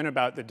talk in a minute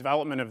about the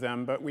development of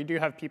them, but we do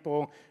have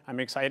people, I'm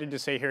excited to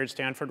say, here at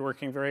Stanford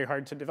working very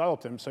hard to develop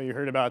them. So you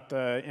heard about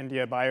the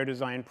India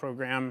Biodesign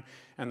Program,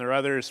 and there are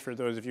others for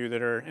those of you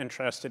that are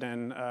interested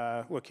in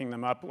looking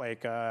them up,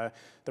 like the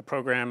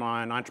program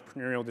on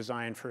entrepreneurial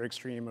design for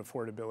extreme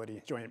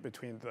affordability, joint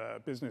between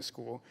the business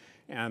school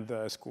and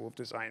the School of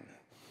Design.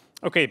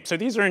 Okay, so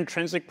these are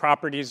intrinsic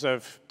properties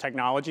of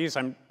technologies.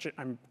 I'm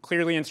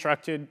clearly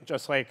instructed,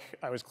 just like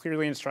I was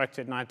clearly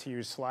instructed not to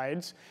use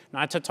slides,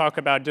 not to talk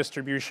about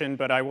distribution,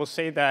 but I will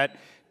say that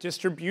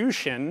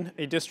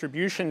a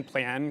distribution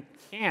plan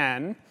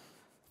can,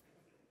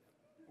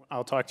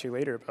 I'll talk to you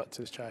later about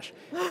this, Josh,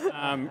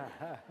 can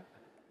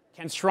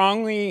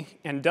strongly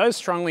and does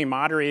strongly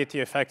moderate the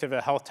effect of a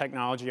health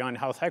technology on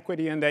health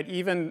equity, and that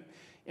even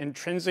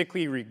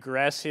intrinsically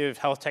regressive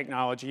health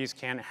technologies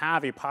can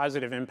have a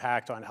positive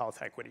impact on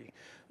health equity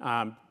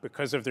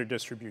because of their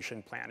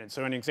distribution plan. And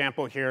so an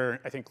example here,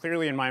 I think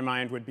clearly in my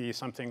mind, would be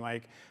something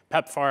like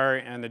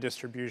PEPFAR and the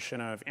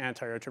distribution of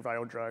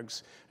antiretroviral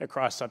drugs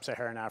across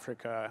sub-Saharan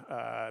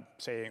Africa,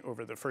 say,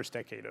 over the first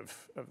decade of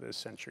this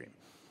century.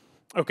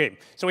 Okay,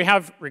 so we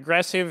have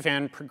regressive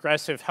and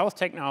progressive health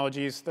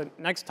technologies. The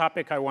next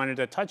topic I wanted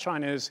to touch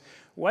on is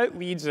what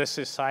leads a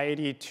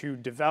society to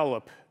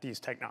develop these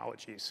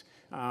technologies?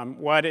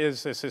 What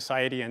is a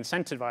society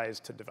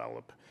incentivized to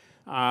develop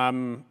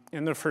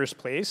in the first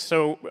place?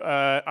 So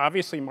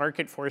obviously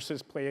market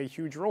forces play a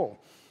huge role.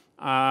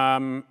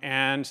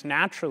 And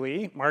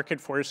naturally, market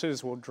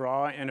forces will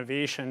draw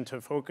innovation to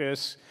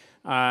focus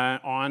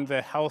on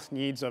the health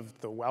needs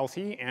of the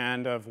wealthy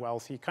and of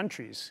wealthy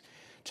countries.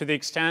 To the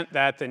extent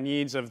that the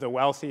needs of the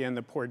wealthy and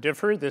the poor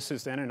differ, this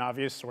is then an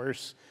obvious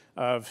source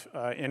of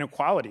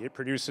inequality. It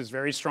produces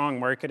very strong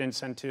market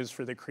incentives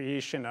for the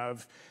creation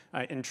of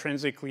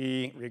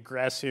intrinsically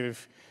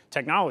regressive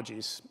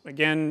technologies.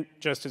 Again,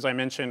 just as I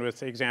mentioned with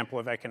the example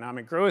of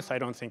economic growth, I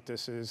don't think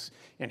this is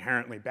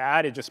inherently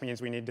bad. It just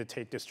means we need to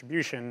take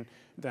distribution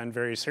then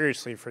very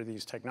seriously for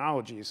these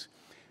technologies.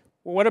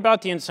 Well, what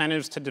about the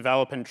incentives to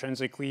develop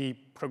intrinsically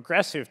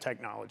progressive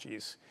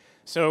technologies?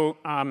 So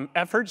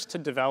efforts to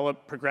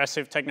develop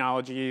progressive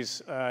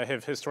technologies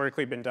have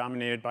historically been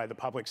dominated by the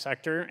public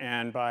sector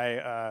and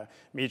by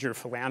major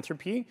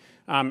philanthropy.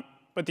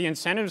 But the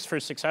incentives for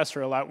success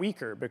are a lot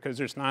weaker because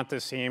there's not the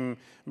same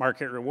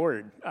market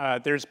reward.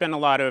 There's been a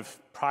lot of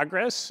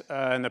progress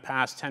in the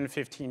past 10,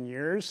 15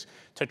 years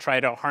to try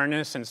to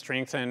harness and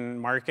strengthen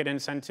market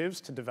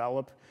incentives to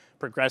develop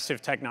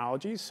progressive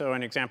technologies. So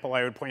an example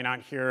I would point out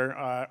here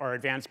are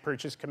advanced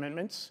purchase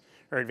commitments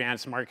or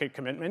advanced market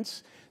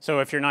commitments.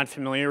 So if you're not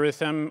familiar with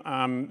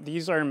them,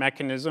 these are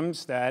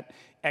mechanisms that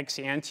ex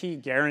ante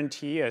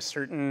guarantee a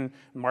certain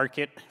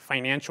market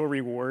financial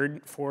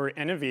reward for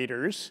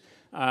innovators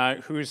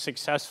who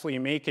successfully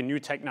make a new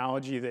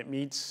technology that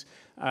meets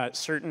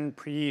certain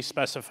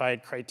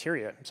pre-specified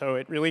criteria. So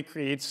it really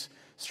creates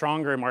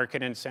stronger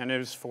market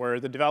incentives for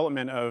the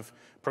development of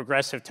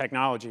progressive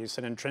technologies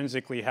that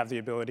intrinsically have the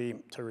ability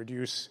to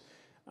reduce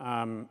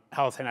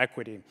health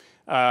inequity.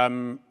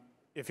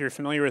 If you're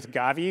familiar with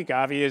Gavi,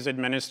 Gavi has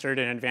administered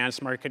an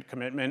advanced market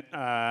commitment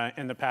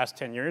in the past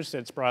 10 years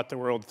that's brought the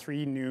world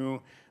 3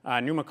 new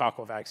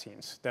pneumococcal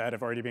vaccines that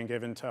have already been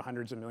given to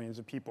hundreds of millions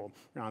of people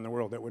around the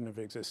world that wouldn't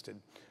have existed.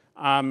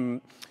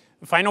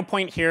 The final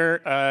point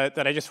here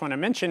that I just want to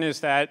mention is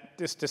that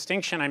this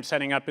distinction I'm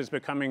setting up is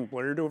becoming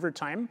blurred over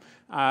time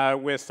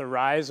with the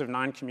rise of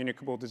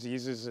non-communicable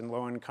diseases in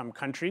low-income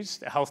countries.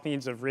 The health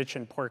needs of rich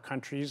and poor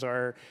countries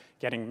are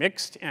getting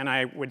mixed, and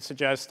I would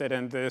suggest that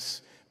in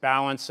this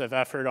balance of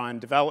effort on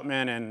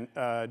development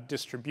and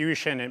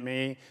distribution, it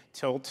may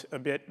tilt a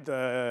bit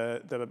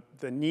the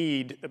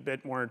need a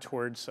bit more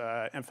towards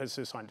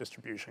emphasis on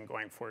distribution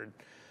going forward.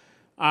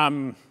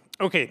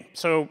 Okay,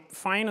 so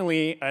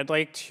finally, I'd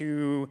like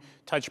to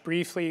touch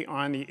briefly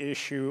on the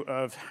issue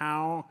of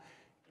how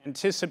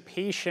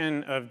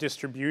anticipation of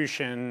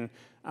distribution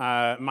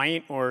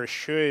might or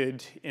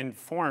should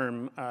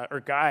inform or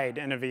guide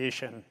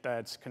innovation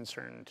that's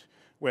concerned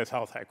with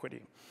health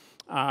equity.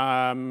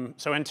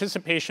 So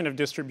anticipation of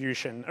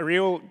distribution,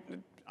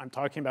 I'm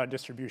talking about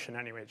distribution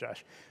anyway,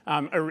 Josh.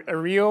 A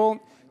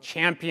real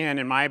champion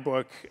in my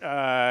book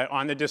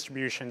on the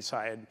distribution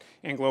side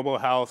in global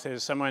health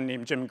is someone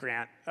named Jim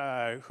Grant,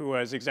 who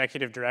was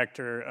executive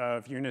director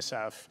of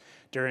UNICEF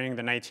during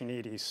the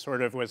 1980s,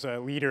 sort of was a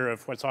leader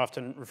of what's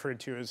often referred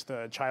to as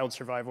the child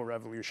survival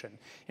revolution.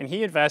 And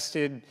he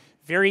invested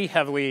very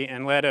heavily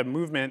and led a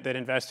movement that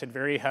invested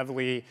very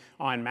heavily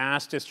on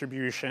mass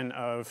distribution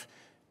of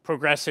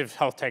progressive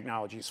health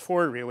technologies,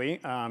 4 really: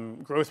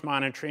 growth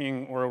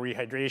monitoring, oral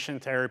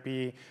rehydration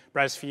therapy,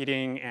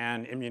 breastfeeding,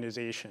 and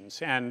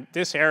immunizations. And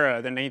this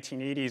era, the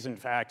 1980s, in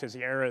fact, is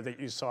the era that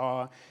you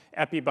saw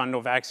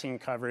epi-bundle vaccine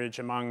coverage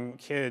among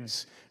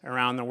kids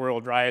around the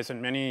world rise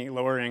in many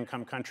lower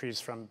income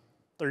countries from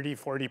 30,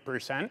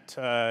 40%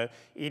 to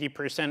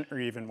 80% or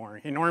even more.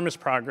 Enormous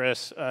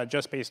progress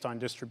just based on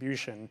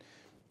distribution.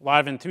 A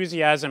lot of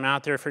enthusiasm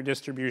out there for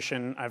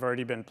distribution. I've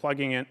already been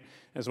plugging it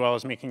as well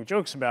as making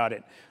jokes about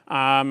it.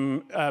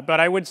 But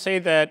I would say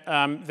that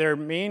there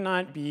may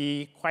not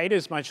be quite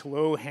as much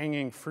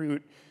low-hanging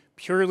fruit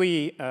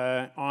purely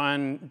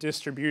on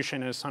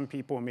distribution as some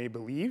people may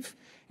believe.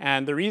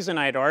 And the reason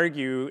I'd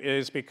argue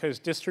is because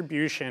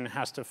distribution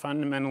has to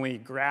fundamentally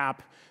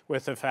grapple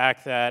with the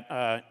fact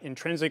that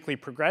intrinsically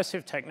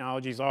progressive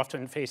technologies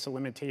often face a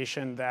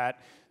limitation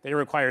that they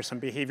require some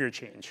behavior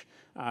change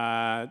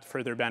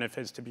for their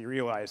benefits to be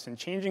realized. And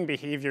changing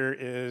behavior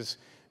is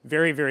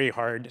very, very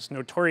hard. It's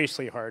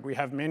notoriously hard. We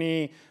have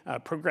many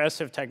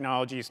progressive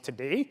technologies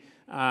today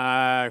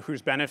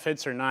whose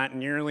benefits are not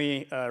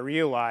nearly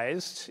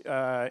realized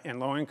in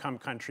low-income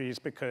countries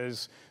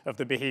because of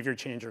the behavior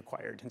change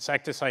required.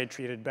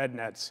 Insecticide-treated bed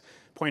nets,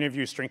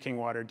 point-of-use drinking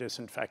water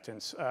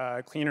disinfectants,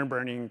 cleaner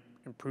burning,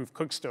 improved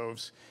cook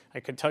stoves.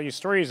 I could tell you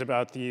stories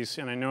about these,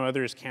 and I know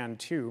others can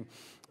too.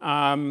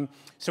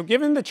 So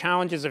given the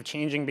challenges of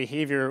changing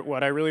behavior,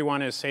 what I really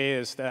want to say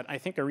is that I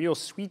think a real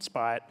sweet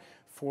spot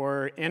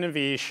for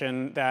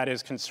innovation that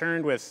is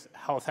concerned with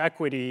health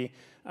equity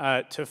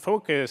to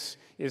focus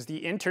is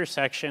the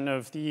intersection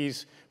of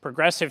these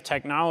progressive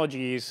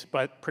technologies,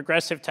 but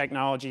progressive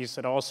technologies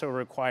that also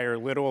require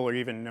little or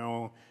even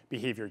no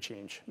behavior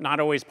change.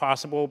 Not always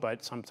possible,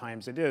 but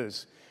sometimes it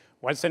is.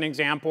 What's an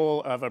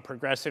example of a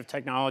progressive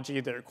technology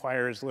that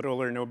requires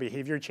little or no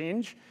behavior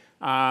change?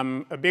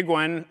 A big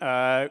one,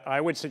 I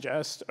would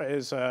suggest,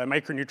 is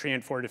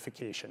micronutrient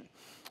fortification.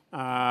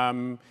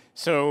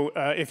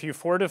 If you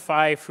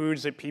fortify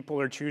foods that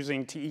people are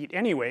choosing to eat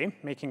anyway,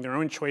 making their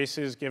own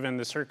choices given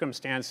the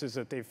circumstances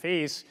that they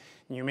face,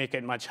 you make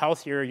it much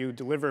healthier, you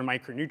deliver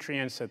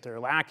micronutrients that they're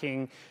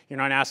lacking, you're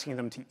not asking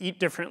them to eat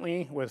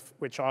differently,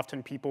 which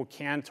often people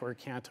can't or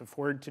can't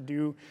afford to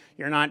do.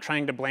 You're not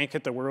trying to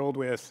blanket the world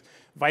with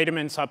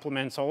vitamin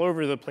supplements all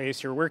over the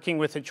place. You're working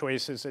with the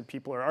choices that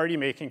people are already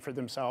making for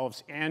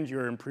themselves, and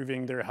you're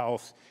improving their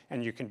health,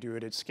 and you can do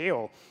it at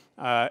scale.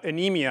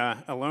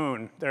 Anemia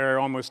alone, there are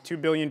almost 2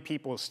 billion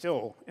people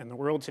still in the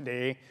world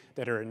today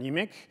that are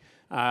anemic.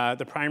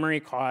 The primary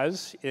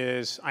cause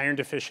is iron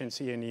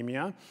deficiency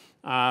anemia.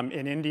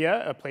 In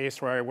India, a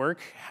place where I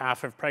work,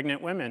 half of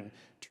pregnant women,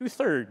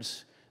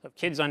 2/3 of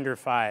kids under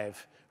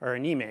 5 are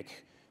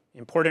anemic.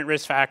 Important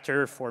risk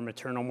factor for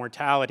maternal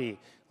mortality,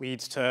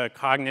 leads to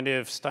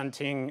cognitive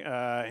stunting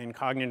and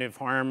cognitive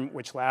harm,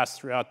 which lasts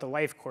throughout the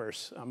life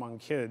course among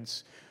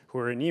kids who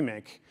are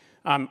anemic.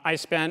 I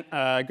spent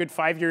a good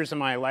 5 years of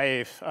my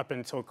life up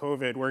until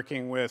COVID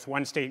working with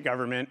one state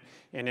government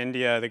in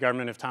India, the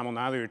government of Tamil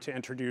Nadu, to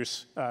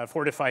introduce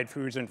fortified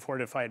foods and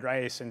fortified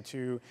rice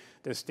into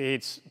the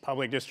state's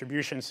public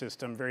distribution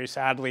system. Very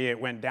sadly, it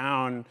went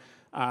down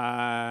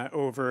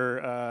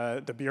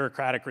over the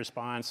bureaucratic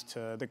response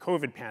to the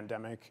COVID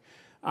pandemic.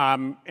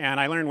 And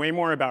I learned way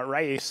more about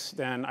rice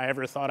than I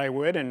ever thought I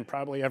would and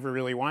probably ever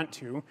really want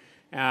to.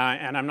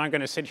 And I'm not going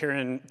to sit here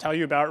and tell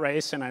you about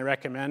rice, and I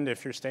recommend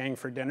if you're staying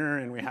for dinner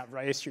and we have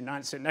rice, you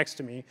not sit next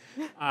to me.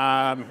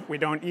 We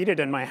don't eat it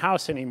in my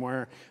house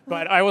anymore.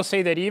 But I will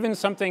say that even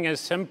something as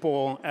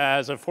simple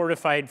as a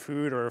fortified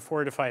food or a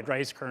fortified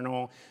rice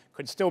kernel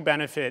could still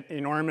benefit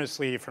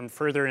enormously from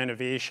further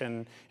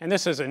innovation. And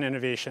this is an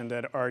innovation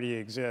that already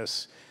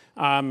exists.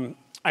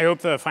 I hope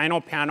the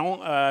final panel,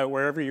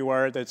 wherever you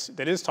are,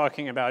 that is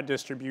talking about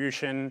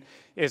distribution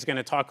is going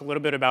to talk a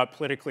little bit about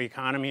political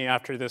economy.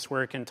 After this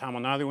work in Tamil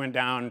Nadu went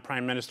down,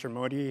 Prime Minister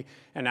Modi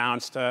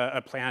announced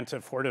a plan to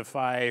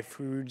fortify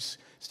foods,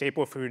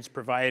 staple foods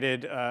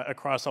provided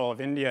across all of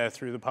India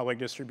through the public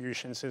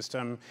distribution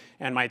system.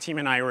 And my team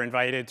and I were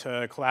invited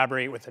to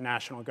collaborate with the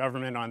national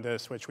government on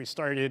this, which we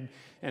started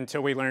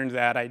until we learned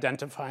that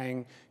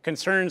identifying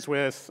concerns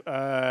with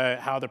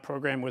how the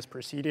program was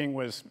proceeding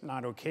was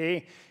not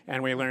okay.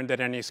 And we learned that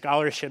any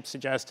scholarship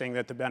suggesting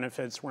that the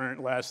benefits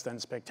weren't less than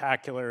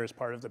spectacular as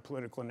part of the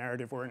political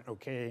narrative weren't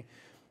okay.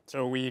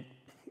 So we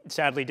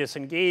sadly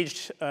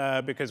disengaged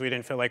because we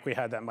didn't feel like we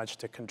had that much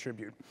to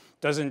contribute.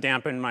 Doesn't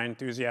dampen my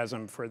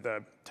enthusiasm for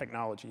the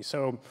technology.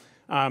 So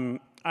I'm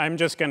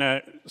just going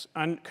to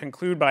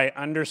conclude by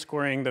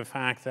underscoring the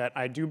fact that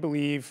I do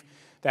believe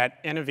that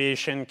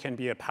innovation can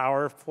be a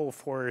powerful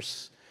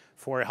force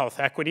for health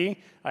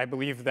equity. I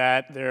believe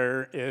that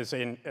there is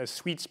a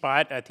sweet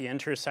spot at the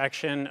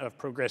intersection of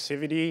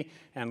progressivity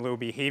and low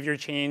behavior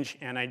change,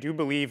 and I do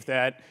believe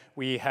that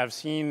we have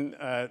seen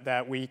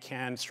that we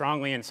can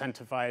strongly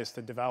incentivize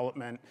the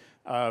development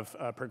of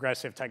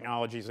progressive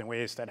technologies in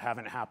ways that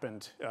haven't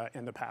happened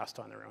in the past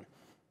on their own.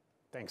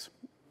 Thanks.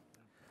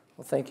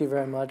 Well, thank you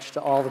very much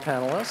to all the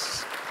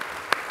panelists.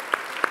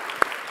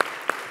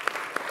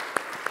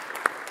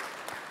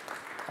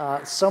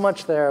 So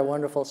much there, a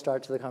wonderful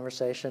start to the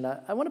conversation.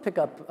 I want to pick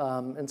up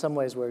in some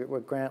ways where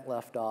Grant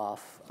left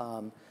off,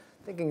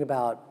 thinking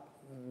about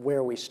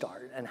where we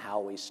start and how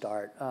we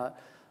start.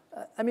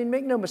 I mean,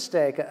 make no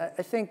mistake,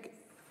 I think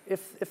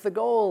if the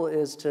goal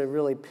is to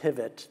really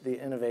pivot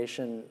the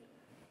innovation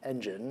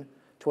engine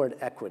toward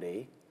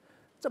equity,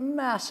 it's a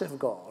massive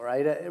goal,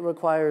 right? It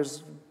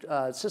requires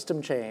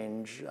system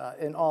change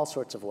in all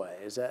sorts of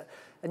ways.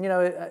 And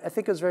I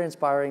think it was very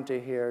inspiring to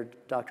hear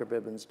Dr.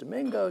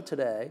 Bibbins-Domingo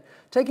today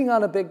taking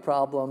on a big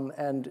problem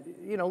and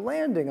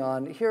landing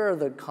on here are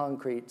the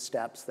concrete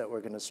steps that we're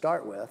going to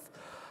start with.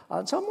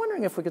 So I'm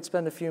wondering if we could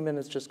spend a few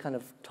minutes just kind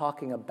of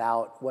talking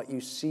about what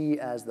you see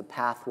as the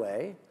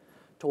pathway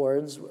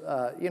towards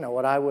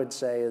what I would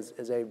say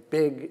is a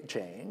big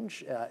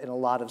change in a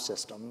lot of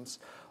systems.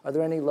 Are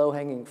there any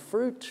low-hanging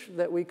fruit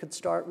that we could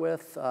start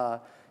with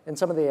in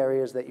some of the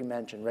areas that you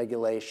mentioned,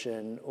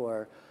 regulation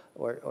or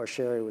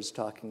Sherri was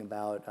talking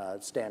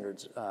about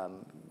standards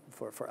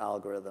for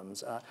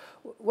algorithms.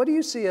 What do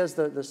you see as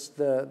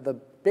the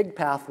big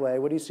pathway?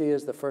 What do you see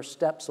as the first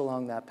steps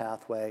along that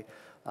pathway?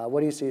 What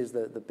do you see as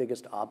the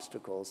biggest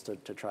obstacles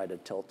to try to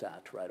tilt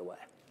at right away?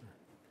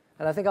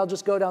 And I think I'll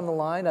just go down the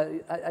line.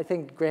 I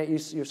think, Grant, you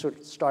sort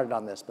of started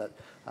on this, but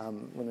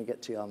when we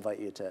get to you, I'll invite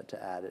you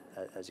to add it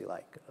as you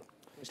like.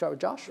 You start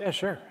with Josh? Yeah,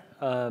 sure.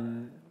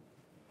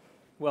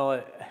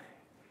 Well,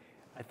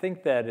 I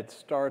think that it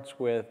starts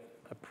with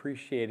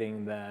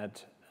appreciating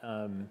that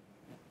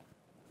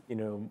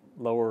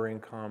lower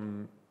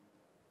income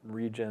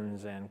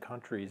regions and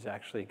countries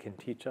actually can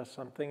teach us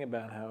something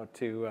about how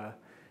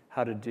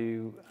to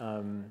do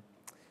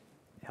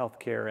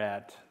healthcare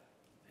at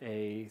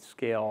a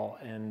scale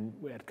and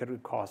at a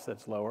cost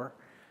that's lower.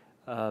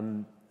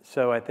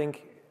 So I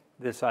think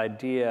this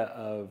idea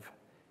of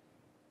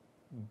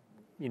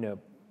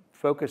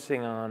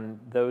focusing on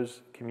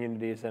those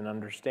communities and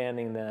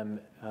understanding them,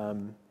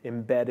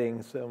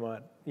 embedding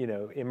somewhat,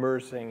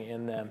 immersing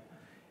in them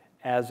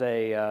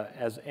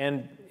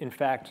and in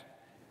fact,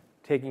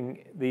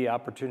 taking the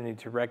opportunity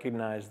to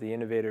recognize the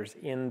innovators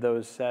in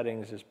those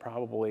settings is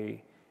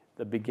probably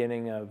the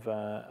beginning of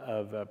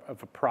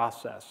a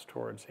process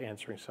towards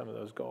answering some of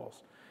those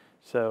goals.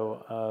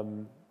 So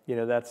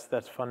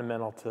that's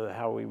fundamental to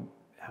how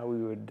we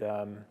would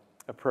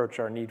approach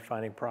our need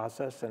finding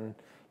process, and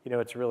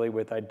it's really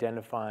with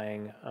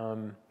identifying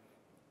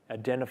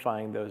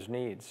those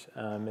needs,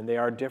 and they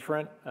are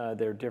different.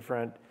 They're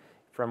different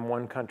from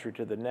one country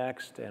to the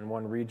next and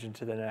one region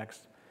to the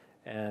next,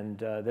 and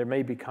there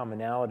may be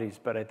commonalities,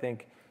 but I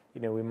think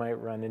we might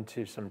run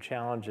into some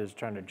challenges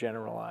trying to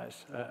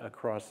generalize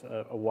across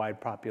a wide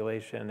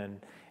population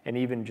and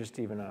even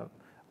a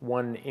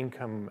one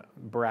income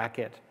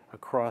bracket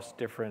across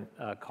different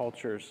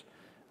cultures.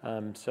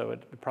 So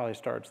it probably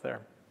starts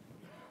there.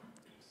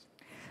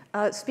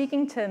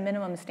 Speaking to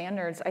minimum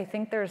standards, I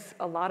think there's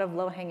a lot of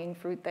low-hanging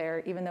fruit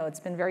there, even though it's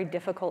been very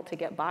difficult to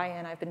get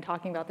buy-in. I've been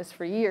talking about this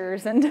for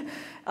years, and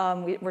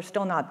we're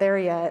still not there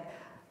yet.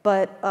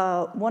 But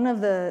one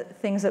of the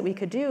things that we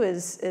could do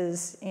is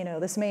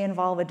this may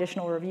involve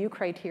additional review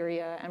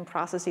criteria and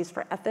processes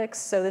for ethics.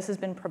 So this has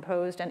been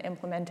proposed and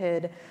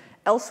implemented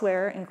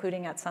elsewhere,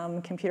 including at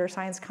some computer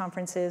science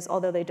conferences,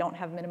 although they don't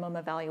have minimum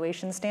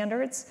evaluation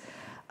standards.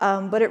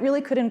 But it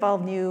really could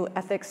involve new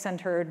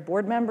ethics-centered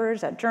board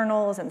members at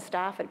journals and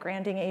staff at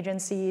granting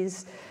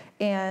agencies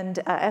and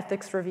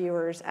ethics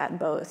reviewers at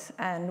both.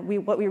 And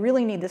what we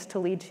really need this to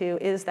lead to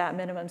is that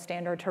minimum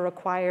standard to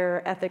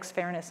require ethics,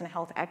 fairness, and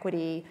health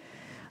equity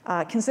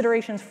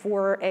considerations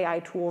for AI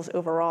tools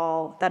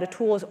overall, that a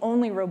tool is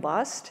only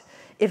robust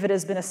if it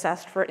has been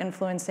assessed for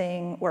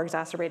influencing or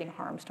exacerbating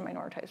harms to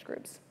minoritized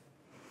groups.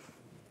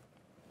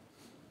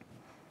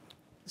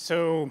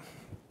 So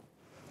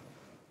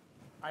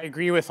I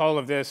agree with all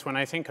of this when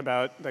I think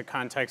about the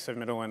context of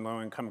middle and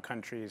low-income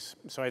countries.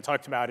 So I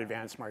talked about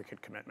advanced market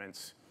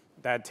commitments.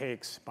 That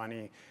takes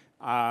money.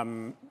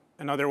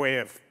 Another way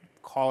of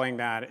calling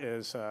that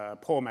is a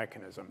pull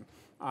mechanism.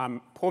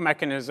 Pull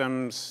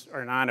mechanisms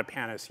are not a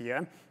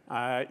panacea.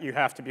 You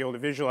have to be able to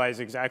visualize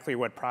exactly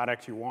what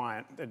product you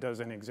want that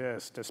doesn't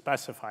exist to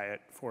specify it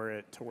for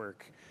it to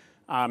work.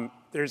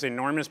 There's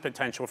enormous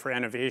potential for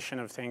innovation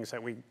of things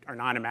that we are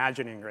not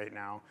imagining right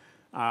now.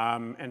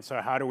 And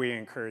so how do we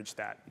encourage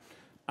that?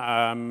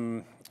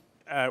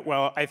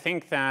 Well, I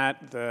think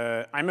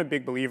that I'm a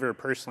big believer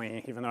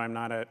personally, even though I'm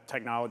not a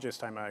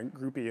technologist, I'm a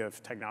groupie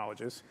of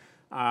technologists.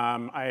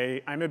 I'm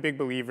a big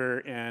believer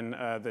in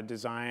the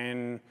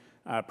design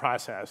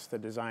process, the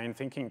design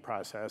thinking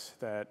process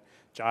that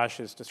Josh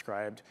has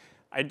described.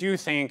 I do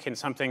think, in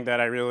something that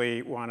I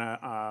really want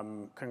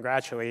to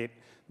congratulate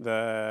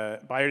the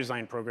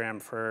biodesign program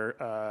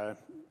for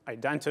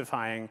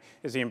identifying,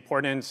 is the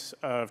importance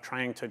of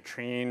trying to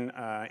train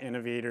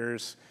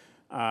innovators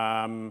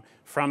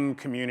from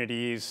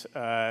communities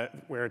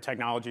where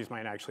technologies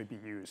might actually be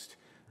used.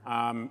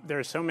 There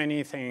are so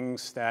many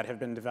things that have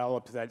been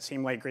developed that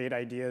seem like great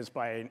ideas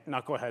by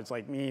knuckleheads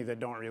like me that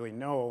don't really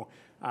know.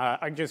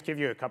 I'll just give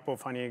you a couple of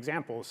funny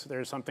examples.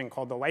 There's something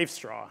called the life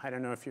straw. I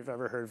don't know if you've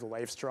ever heard of the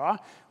life straw.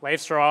 Life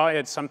straw,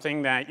 it's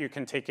something that you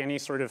can take any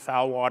sort of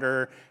foul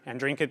water and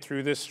drink it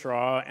through this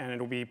straw, and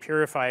it'll be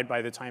purified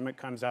by the time it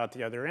comes out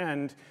the other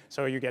end,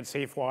 so you get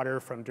safe water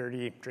from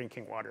dirty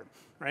drinking water,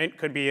 right?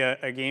 Could be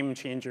a game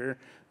changer.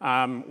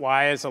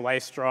 Why is a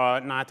life straw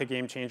not the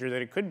game changer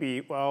that it could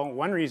be? Well,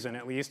 one reason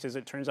at least is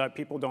it turns out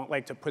people don't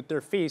like to put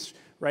their face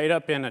right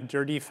up in a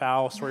dirty,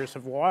 foul source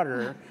of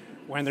water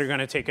when they're going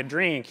to take a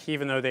drink,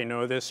 even though they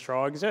know this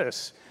straw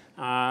exists.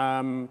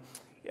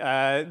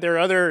 There are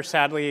other,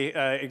 sadly,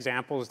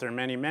 examples. There are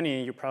many,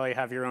 many. You probably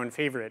have your own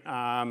favorite.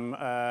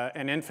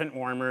 An infant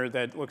warmer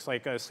that looks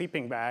like a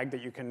sleeping bag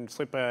that you can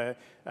slip a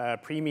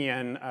preemie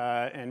in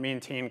and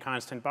maintain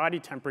constant body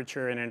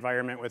temperature in an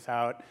environment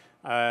without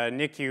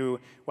NICU.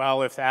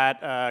 Well, if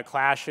that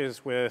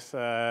clashes with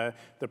the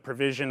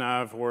provision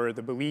of or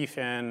the belief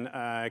in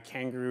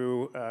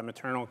kangaroo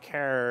maternal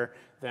care,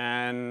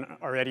 then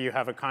already you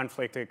have a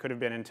conflict that could have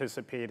been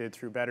anticipated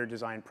through better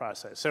design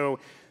process. So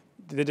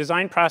the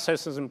design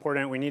process is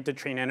important. We need to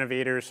train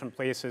innovators from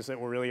places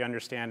that will really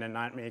understand and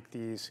not make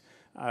these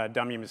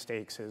dummy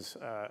mistakes is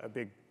a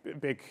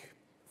big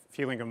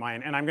feeling of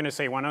mine. And I'm going to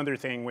say one other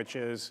thing, which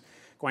is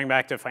going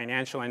back to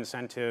financial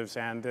incentives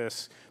and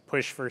this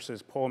push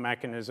versus pull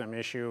mechanism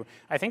issue.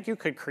 I think you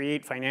could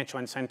create financial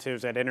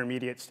incentives at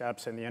intermediate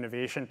steps in the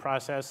innovation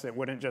process that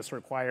wouldn't just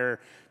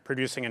require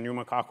producing a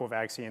pneumococcal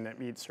vaccine that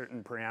meets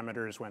certain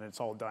parameters when it's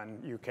all done.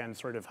 You can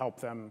sort of help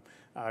them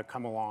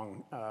come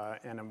along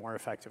in a more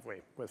effective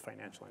way with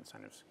financial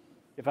incentives.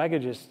 If I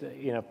could just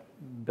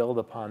build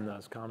upon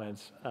those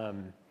comments.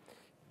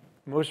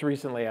 Most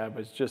recently, I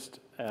was just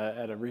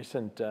at a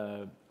recent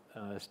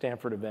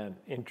Stanford event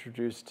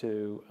introduced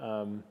to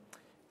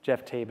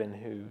Jeff Tabin,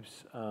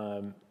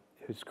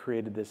 who's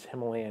created this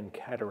Himalayan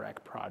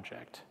cataract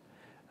project,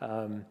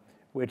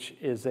 which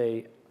is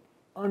a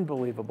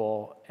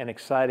unbelievable and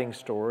exciting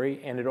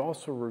story, and it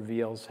also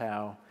reveals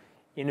how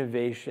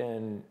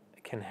innovation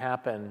can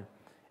happen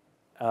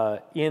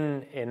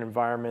in an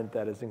environment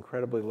that is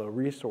incredibly low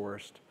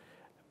resourced,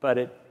 but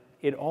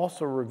it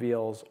also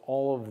reveals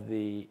all of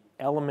the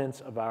elements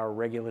of our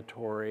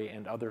regulatory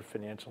and other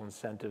financial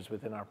incentives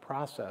within our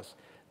process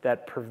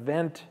that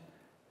prevent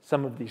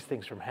some of these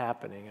things from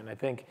happening. And I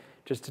think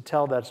just to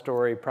tell that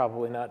story,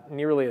 probably not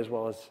nearly as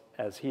well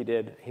as he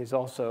did, he's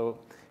also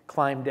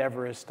climbed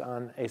Everest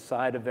on a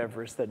side of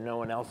Everest that no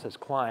one else has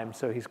climbed,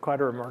 so he's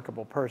quite a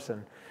remarkable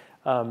person.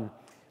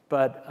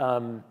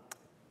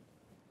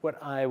 What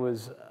I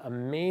was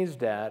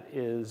amazed at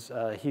is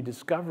he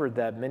discovered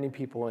that many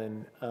people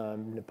in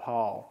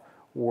Nepal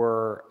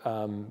were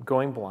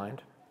going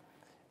blind,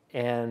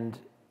 and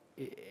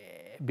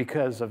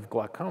because of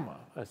glaucoma,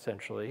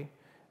 essentially,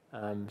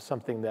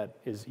 something that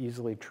is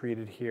easily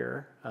treated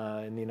here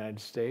in the United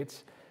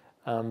States,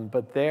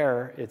 but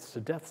there it's a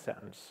death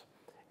sentence.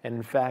 And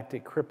in fact,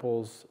 it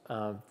cripples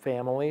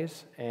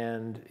families,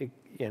 and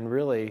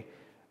really,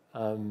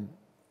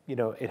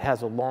 it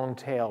has a long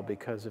tail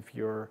because if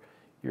your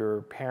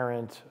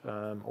parent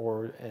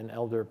or an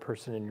elder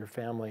person in your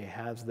family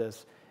has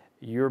this,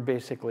 you're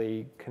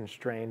basically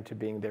constrained to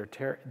being their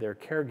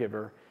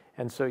caregiver,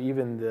 and so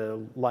even the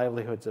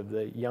livelihoods of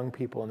the young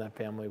people in that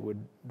family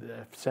would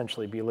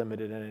essentially be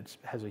limited, and it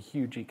has a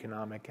huge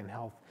economic and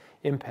health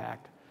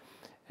impact.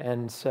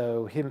 And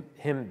so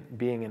him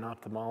being an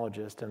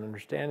ophthalmologist and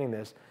understanding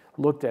this,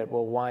 looked at,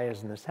 well, why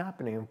isn't this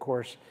happening? Of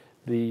course,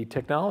 the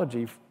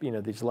technology,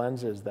 these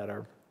lenses that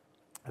are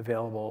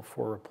available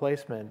for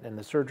replacement and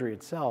the surgery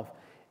itself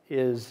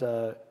is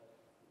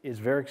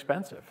very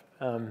expensive.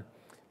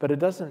 But it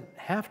doesn't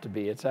have to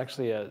be. It's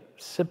actually a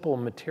simple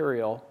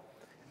material.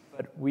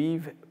 But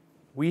we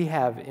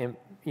have,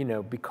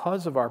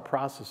 because of our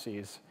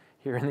processes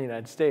here in the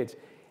United States,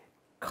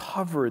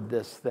 covered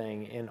this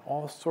thing in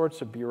all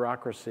sorts of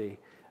bureaucracy,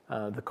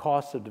 the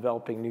cost of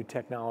developing new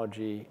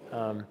technology,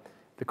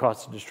 the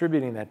cost of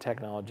distributing that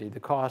technology, the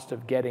cost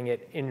of getting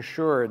it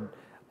insured,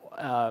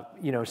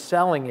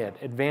 selling it,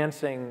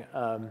 advancing.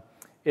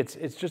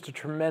 It's just a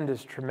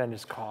tremendous,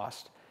 tremendous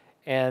cost.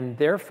 And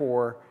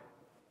therefore,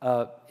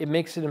 it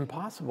makes it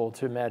impossible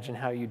to imagine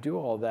how you do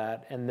all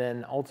that and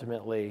then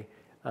ultimately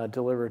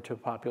deliver it to a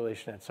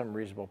population at some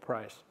reasonable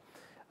price.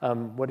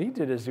 What he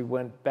did is he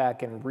went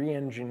back and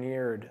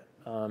re-engineered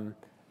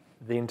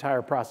the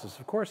entire process.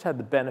 Of course, had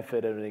the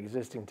benefit of an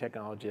existing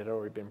technology that had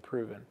already been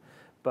proven,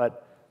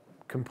 but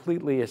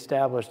completely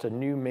established a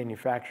new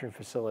manufacturing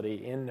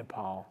facility in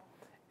Nepal,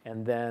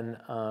 and then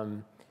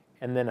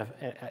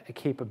a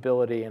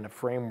capability and a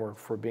framework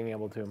for being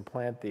able to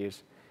implant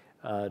these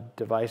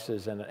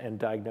devices and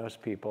diagnose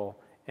people.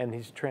 And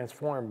he's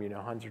transformed,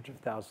 hundreds of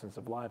thousands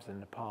of lives in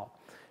Nepal.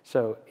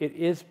 So it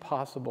is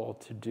possible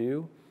to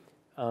do,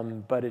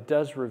 but it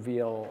does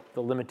reveal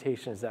the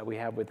limitations that we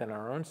have within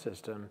our own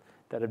system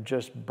that have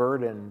just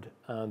burdened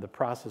the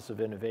process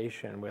of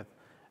innovation with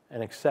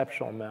an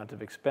exceptional amount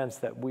of expense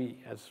that we,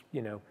 as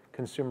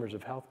consumers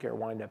of healthcare,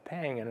 wind up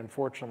paying. And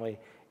unfortunately,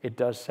 it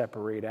does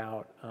separate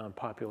out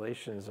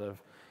populations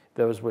of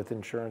those with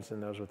insurance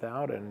and those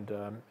without, and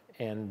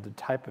the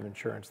type of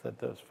insurance that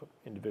those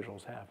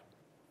individuals have.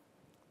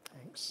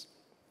 Thanks.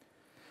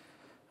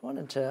 I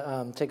wanted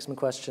to take some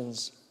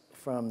questions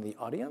from the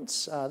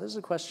audience. This is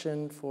a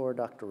question for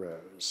Dr.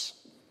 Rose.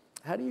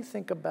 How do you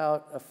think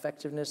about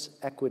effectiveness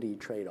equity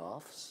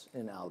trade-offs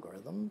in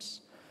algorithms?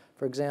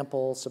 For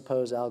example,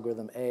 suppose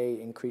algorithm A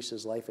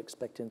increases life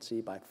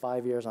expectancy by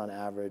 5 years on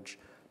average,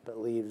 but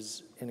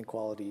leaves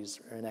inequalities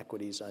or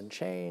inequities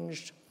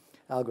unchanged.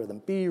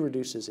 Algorithm B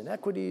reduces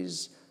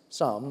inequities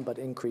some, but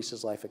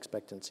increases life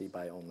expectancy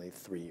by only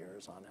 3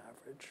 years on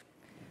average.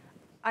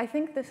 I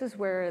think this is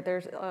where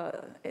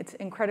it's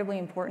incredibly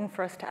important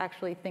for us to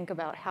actually think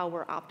about how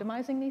we're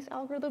optimizing these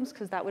algorithms,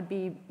 because that would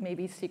be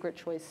maybe secret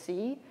choice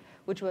C,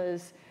 which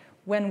was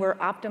when we're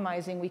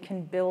optimizing, we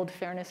can build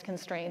fairness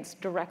constraints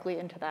directly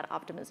into that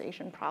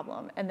optimization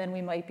problem, and then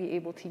we might be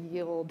able to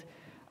yield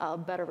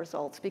better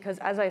results. Because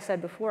as I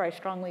said before, I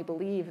strongly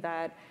believe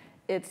that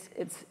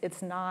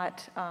it's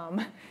not,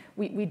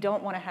 we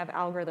don't want to have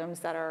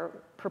algorithms that are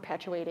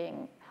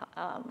perpetuating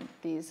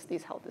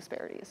these health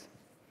disparities.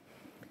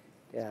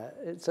 Yeah,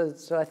 so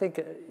I think,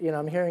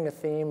 I'm hearing a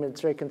theme,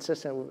 it's very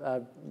consistent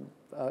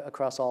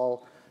across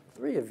all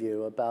three of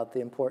you about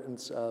the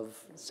importance of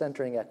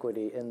centering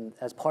equity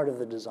as part of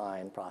the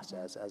design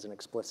process, as an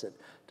explicit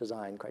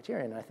design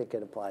criterion. I think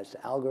it applies to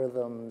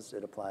algorithms,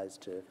 it applies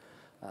to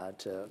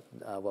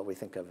what we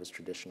think of as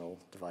traditional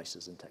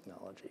devices and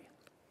technology.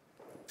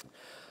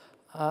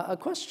 A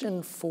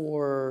question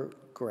for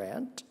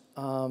Grant.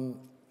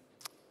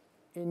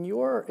 In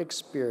your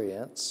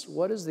experience,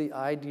 what is the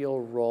ideal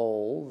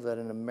role that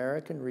an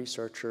American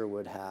researcher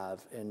would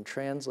have in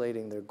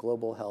translating their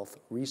global health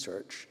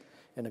research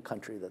in a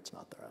country that's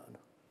not their own?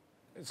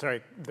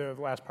 Sorry, the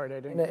last part I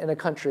didn't. In a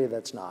country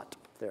that's not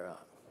their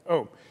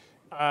own.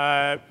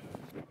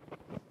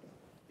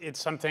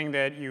 It's something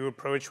that you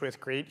approach with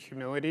great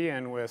humility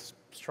and with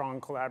strong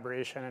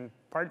collaboration and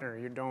partner.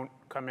 You don't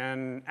come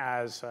in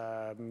as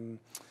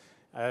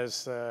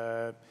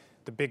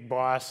the big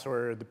boss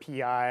or the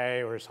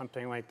PI or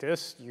something like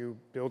this. You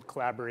build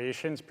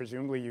collaborations.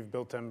 Presumably you've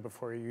built them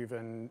before you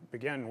even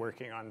begin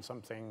working on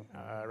something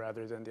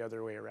rather than the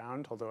other way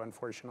around, although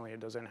unfortunately it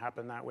doesn't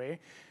happen that way.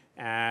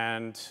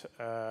 And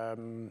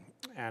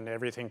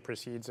everything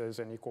proceeds as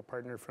an equal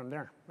partner from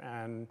there.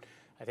 And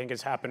I think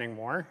it's happening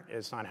more.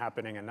 It's not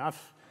happening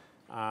enough.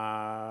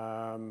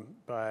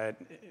 But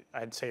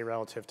I'd say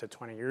relative to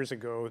 20 years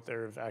ago,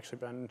 there have actually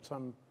been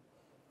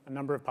a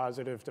number of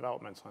positive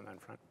developments on that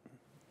front.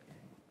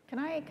 Can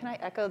I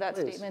echo that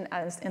Please. statement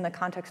as in the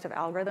context of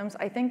algorithms?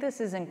 I think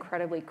this is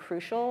incredibly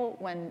crucial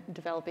when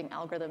developing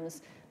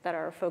algorithms that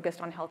are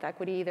focused on health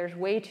equity. There's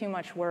way too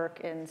much work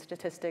in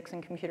statistics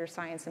and computer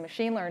science and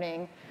machine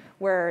learning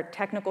where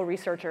technical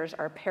researchers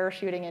are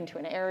parachuting into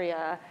an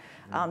area.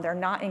 They're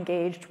not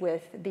engaged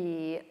with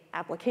the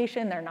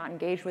application, they're not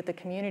engaged with the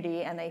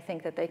community, and they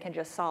think that they can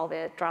just solve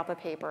it, drop a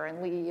paper,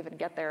 and leave and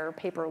get their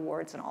paper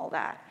awards and all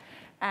that.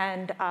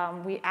 And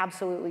we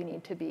absolutely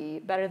need to be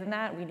better than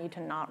that. We need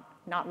to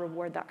not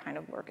reward that kind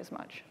of work as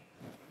much.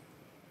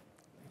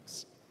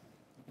 Thanks.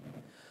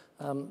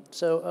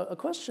 So a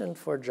question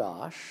for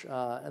Josh,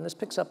 and this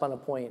picks up on a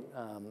point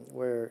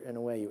where, in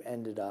a way, you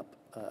ended up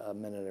a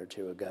minute or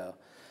two ago.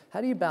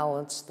 How do you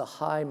balance the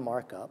high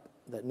markup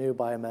that new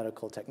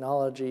biomedical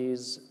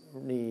technologies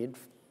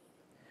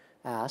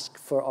ask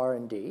for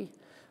R&D,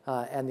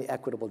 and the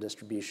equitable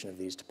distribution of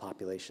these to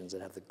populations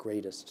that have the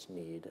greatest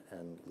need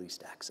and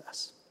least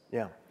access?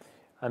 Yeah,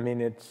 I mean,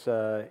 it's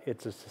a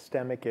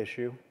systemic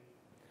issue,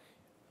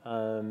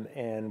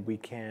 and we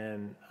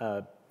can,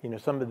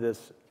 some of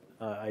this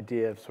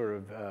idea of sort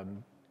of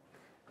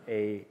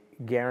a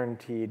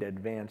guaranteed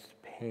advanced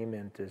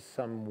payment is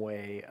some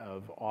way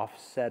of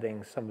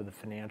offsetting some of the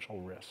financial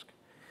risk.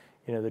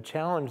 The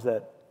challenge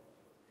that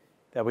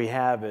we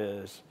have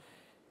is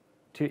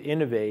to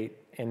innovate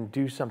and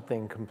do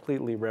something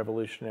completely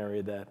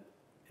revolutionary that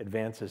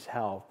advances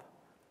health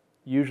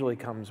usually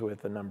comes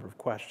with a number of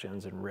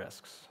questions and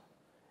risks.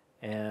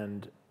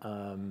 And,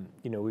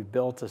 we've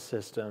built a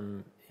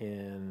system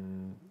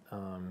in,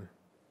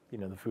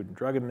 the Food and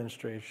Drug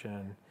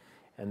Administration,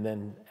 and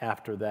then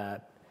after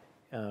that,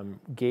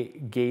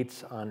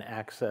 gates on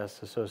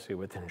access associated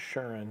with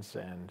insurance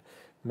and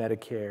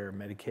Medicare,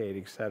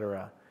 Medicaid, et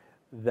cetera,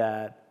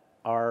 that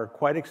are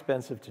quite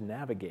expensive to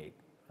navigate.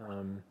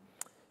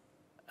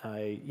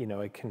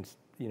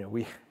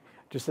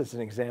 Just as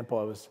an example,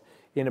 I was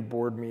in a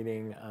board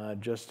meeting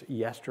just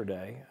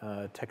yesterday,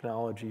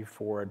 technology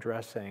for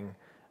addressing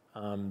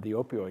the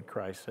opioid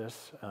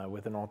crisis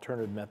with an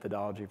alternative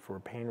methodology for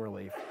pain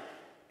relief.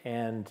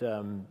 And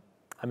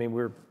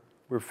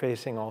we're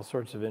facing all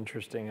sorts of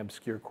interesting,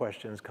 obscure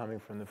questions coming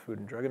from the Food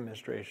and Drug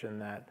Administration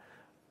that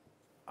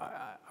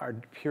are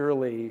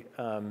purely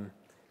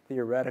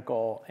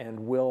theoretical and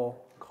will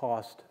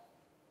cost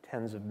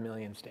tens of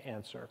millions to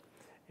answer,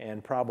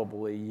 and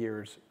probably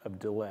years of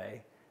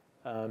delay.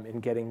 in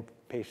getting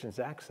patients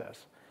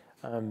access.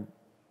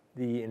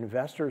 The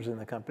investors in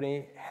the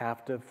company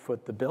have to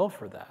foot the bill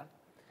for that.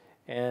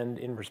 And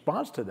in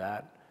response to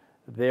that,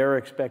 they're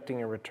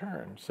expecting a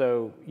return.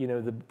 So,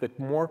 the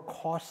more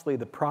costly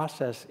the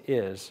process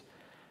is,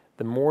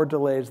 the more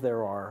delays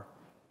there are,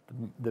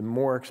 the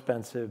more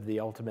expensive the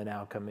ultimate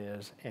outcome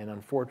is. And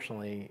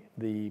unfortunately,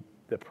 the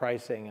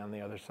pricing on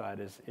the other side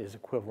is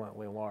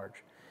equivalently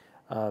large.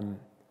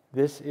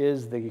 This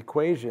is the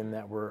equation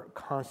that we're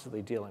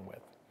constantly dealing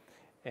with.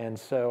 And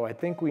so I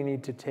think we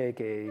need to take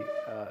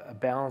a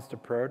balanced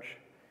approach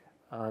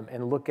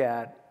and look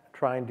at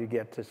trying to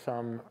get to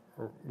some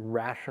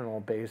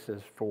rational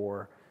basis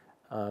for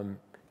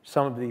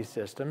some of these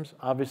systems.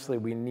 Obviously,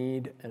 we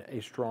need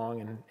a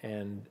strong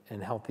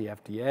and healthy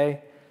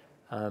FDA.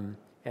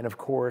 And of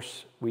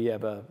course, we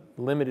have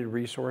limited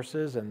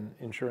resources, and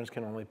insurance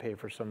can only pay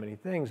for so many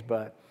things.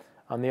 But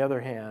on the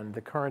other hand,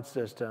 the current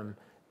system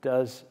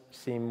does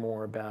seem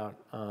more about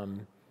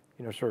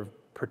sort of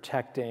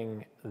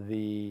protecting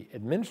the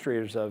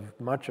administrators of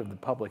much of the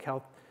public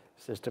health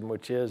system,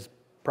 which is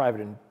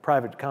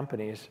private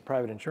companies,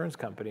 private insurance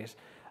companies,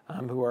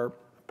 who are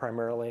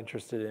primarily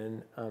interested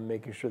in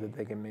making sure that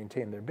they can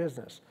maintain their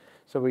business.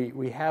 So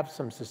we have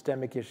some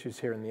systemic issues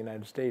here in the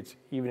United States,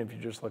 even if you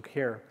just look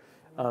here.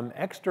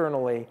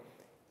 Externally,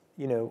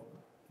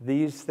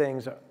 these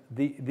things,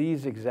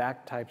 these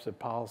exact types of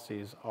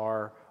policies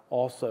are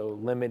also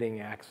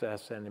limiting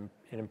access and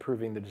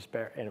improving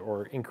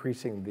or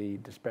increasing the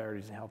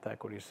disparities in health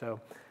equity. So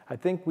I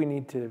think we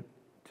need to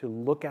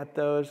look at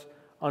those,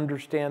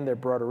 understand their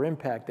broader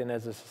impact, and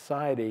as a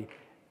society,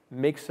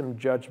 make some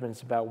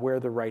judgments about where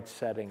the right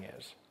setting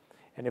is.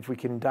 And if we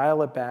can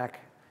dial it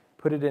back,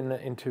 put it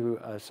into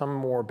some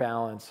more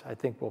balance, I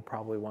think we'll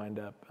probably wind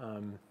up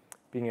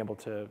being able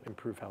to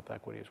improve health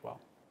equity as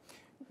well.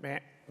 May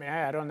I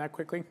add on that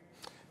quickly?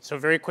 So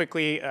very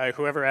quickly,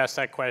 whoever asked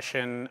that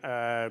question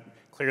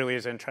clearly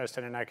is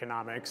interested in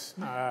economics.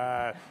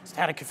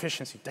 Static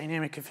efficiency,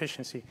 dynamic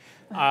efficiency.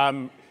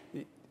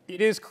 It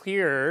is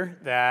clear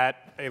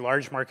that a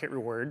large market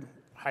reward,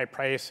 high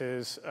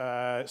prices,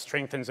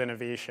 strengthens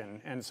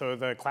innovation. And so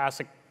the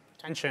classic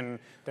tension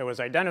that was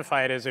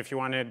identified is if you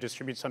want to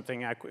distribute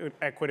something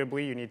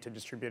equitably, you need to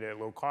distribute it at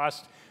low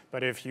cost.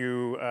 But if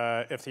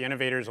the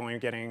innovator is only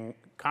getting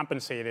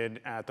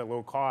compensated at the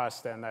low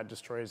cost, then that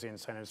destroys the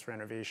incentives for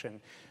innovation.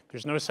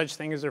 There's no such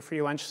thing as a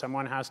free lunch.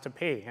 Someone has to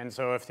pay. And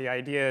so if the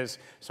idea is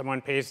someone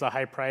pays the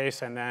high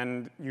price and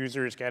then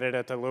users get it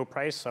at the low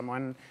price,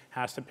 someone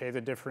has to pay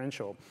the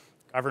differential.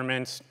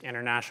 Governments,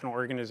 international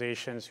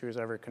organizations, who's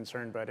ever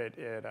concerned, but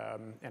it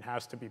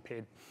has to be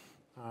paid.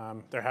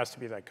 There has to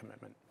be that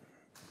commitment.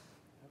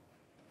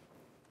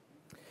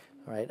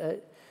 All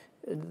right.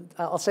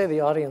 I'll say the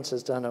audience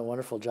has done a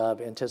wonderful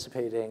job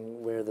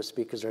anticipating where the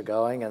speakers are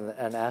going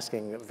and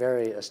asking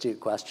very astute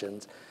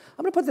questions.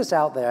 I'm going to put this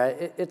out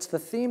there. It's the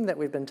theme that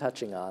we've been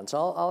touching on. So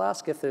I'll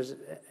ask if there's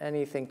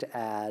anything to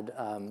add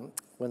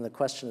when the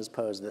question is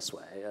posed this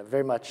way,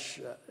 very much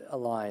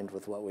aligned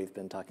with what we've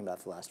been talking about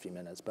for the last few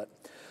minutes. But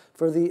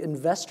for the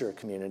investor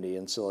community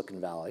in Silicon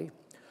Valley,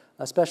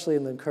 especially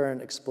in the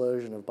current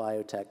explosion of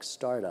biotech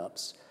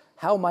startups,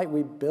 how might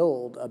we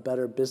build a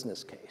better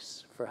business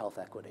case for health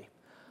equity?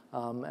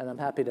 And I'm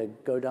happy to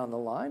go down the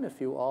line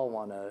if you all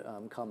want to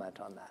comment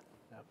on that.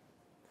 Yep.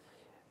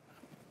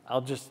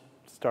 I'll just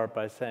start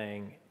by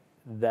saying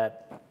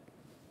that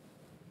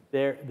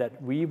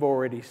we've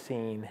already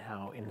seen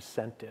how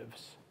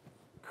incentives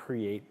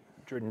create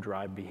and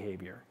drive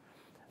behavior.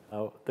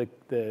 The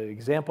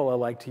example I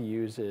like to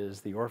use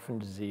is the orphan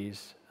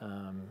disease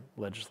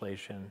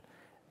legislation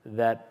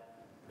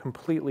that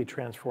completely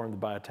transformed the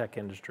biotech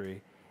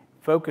industry,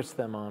 focused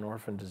them on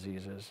orphan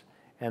diseases,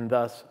 and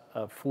thus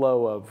a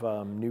flow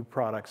of new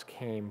products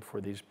came for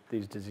these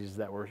diseases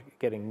that were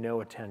getting no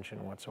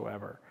attention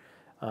whatsoever.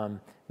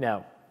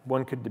 Now,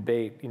 one could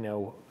debate,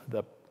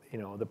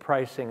 the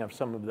pricing of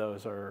some of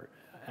those are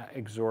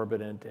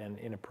exorbitant and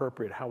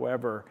inappropriate.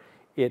 However,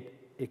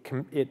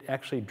 it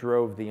actually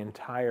drove the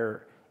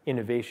entire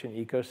innovation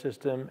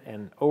ecosystem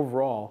and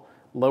overall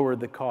lowered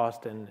the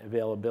cost and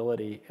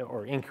availability,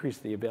 or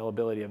increased the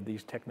availability of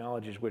these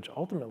technologies, which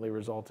ultimately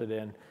resulted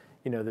in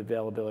the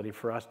availability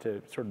for us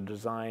to sort of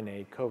design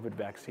a COVID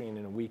vaccine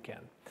in a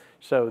weekend.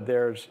 So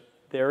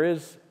there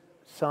is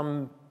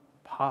some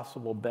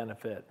possible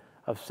benefit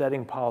of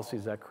setting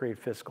policies that create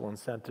fiscal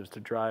incentives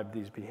to drive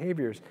these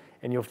behaviors,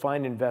 and you'll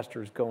find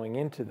investors going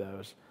into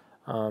those.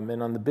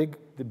 And on the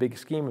big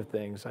scheme of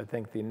things, I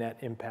think the net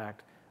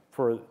impact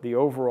for the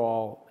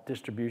overall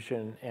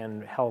distribution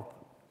and health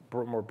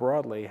more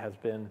broadly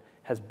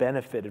has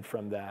benefited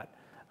from that,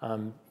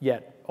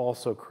 yet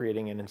also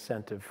creating an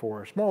incentive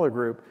for a smaller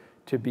group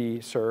to be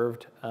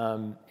served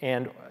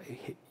and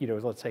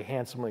let's say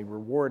handsomely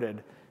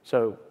rewarded.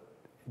 So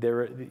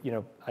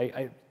I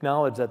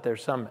acknowledge that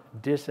there's some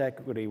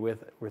disequity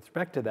with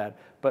respect to that,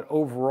 but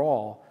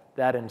overall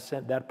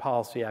that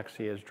policy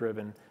actually has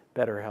driven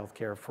better health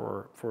care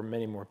for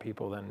many more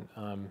people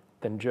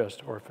than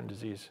just orphan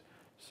disease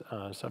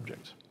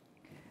subjects.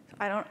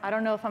 I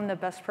don't know if I'm the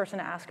best person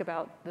to ask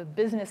about the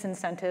business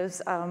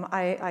incentives.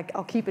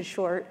 I'll keep it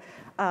short.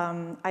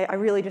 I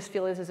really just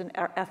feel this is an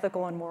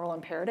ethical and moral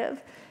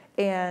imperative,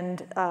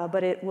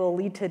 but it will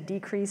lead to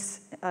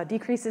decreases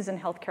in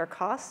healthcare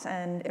costs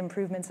and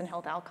improvements in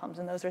health outcomes,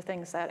 and those are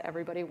things that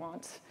everybody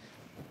wants.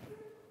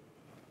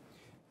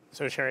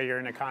 So Sherri, you're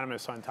an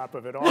economist on top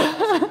of it all.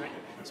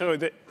 So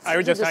I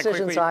would just add quickly.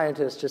 Decision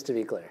scientist, just to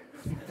be clear.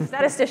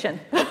 Statistician.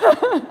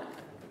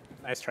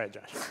 Nice try,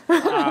 Josh.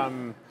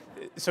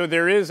 So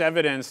there is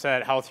evidence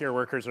that healthier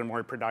workers are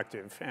more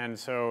productive, and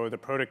so the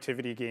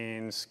productivity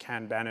gains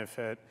can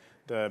benefit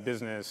the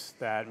business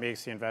that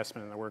makes the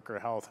investment in the worker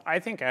health. I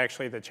think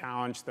actually the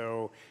challenge,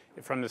 though,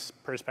 from this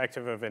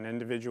perspective of an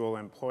individual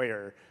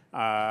employer in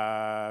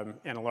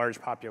a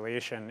large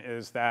population,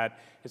 is that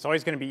it's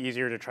always going to be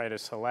easier to try to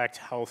select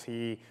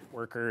healthy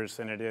workers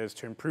than it is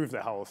to improve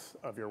the health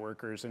of your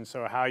workers. And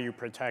so how you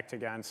protect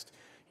against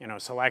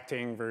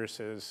selecting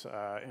versus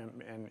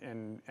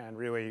and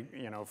really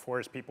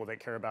force people that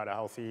care about a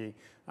healthy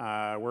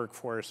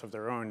workforce of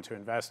their own to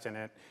invest in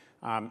it.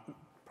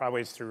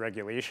 Probably it's through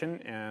regulation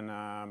in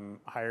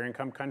higher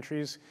income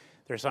countries.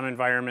 There's some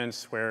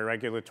environments where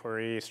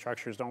regulatory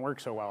structures don't work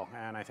so well,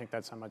 and I think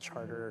that's a much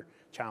harder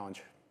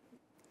challenge.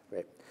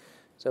 Great.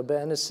 So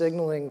Ben is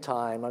signaling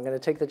time. I'm going to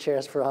take the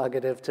chair's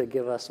prerogative to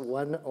give us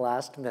one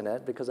last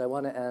minute because I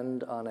want to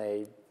end on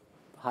a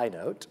high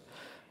note.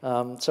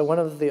 So one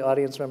of the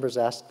audience members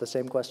asked the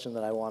same question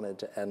that I wanted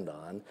to end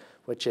on,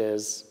 which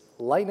is,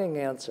 lightning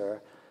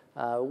answer,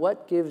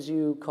 what gives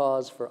you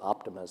cause for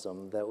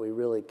optimism that we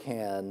really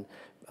can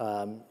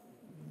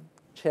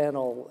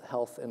channel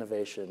health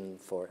innovation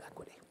for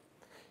equity?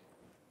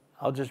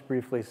 I'll just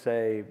briefly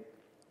say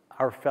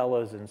our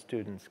fellows and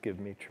students give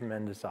me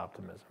tremendous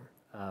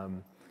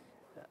optimism.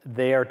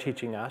 They are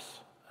teaching us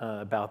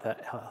about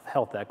that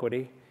health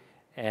equity,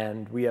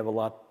 and we have a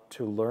lot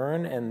to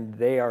learn, and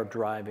they are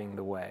driving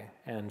the way.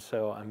 And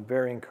so I'm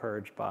very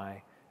encouraged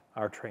by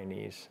our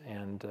trainees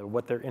and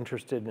what they're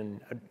interested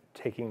in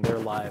taking their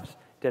lives,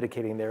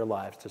 dedicating their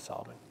lives to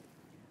solving.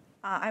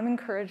 I'm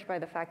encouraged by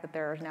the fact that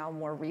there are now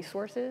more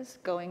resources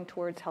going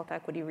towards health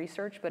equity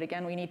research, but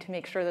again, we need to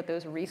make sure that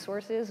those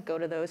resources go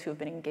to those who have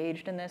been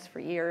engaged in this for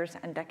years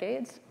and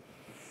decades.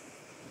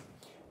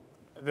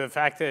 The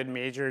fact that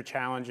major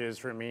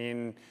challenges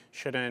remain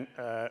shouldn't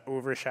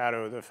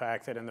overshadow the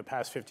fact that in the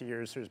past 50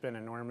 years there's been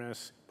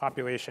enormous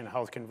population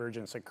health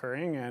convergence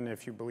occurring, and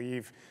if you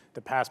believe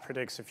the past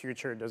predicts the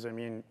future, it doesn't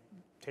mean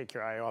take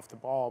your eye off the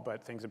ball,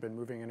 but things have been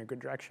moving in a good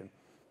direction.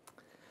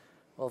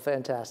 Well,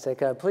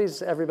 fantastic.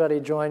 Please,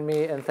 everybody, join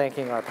me in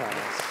thanking our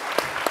panelists.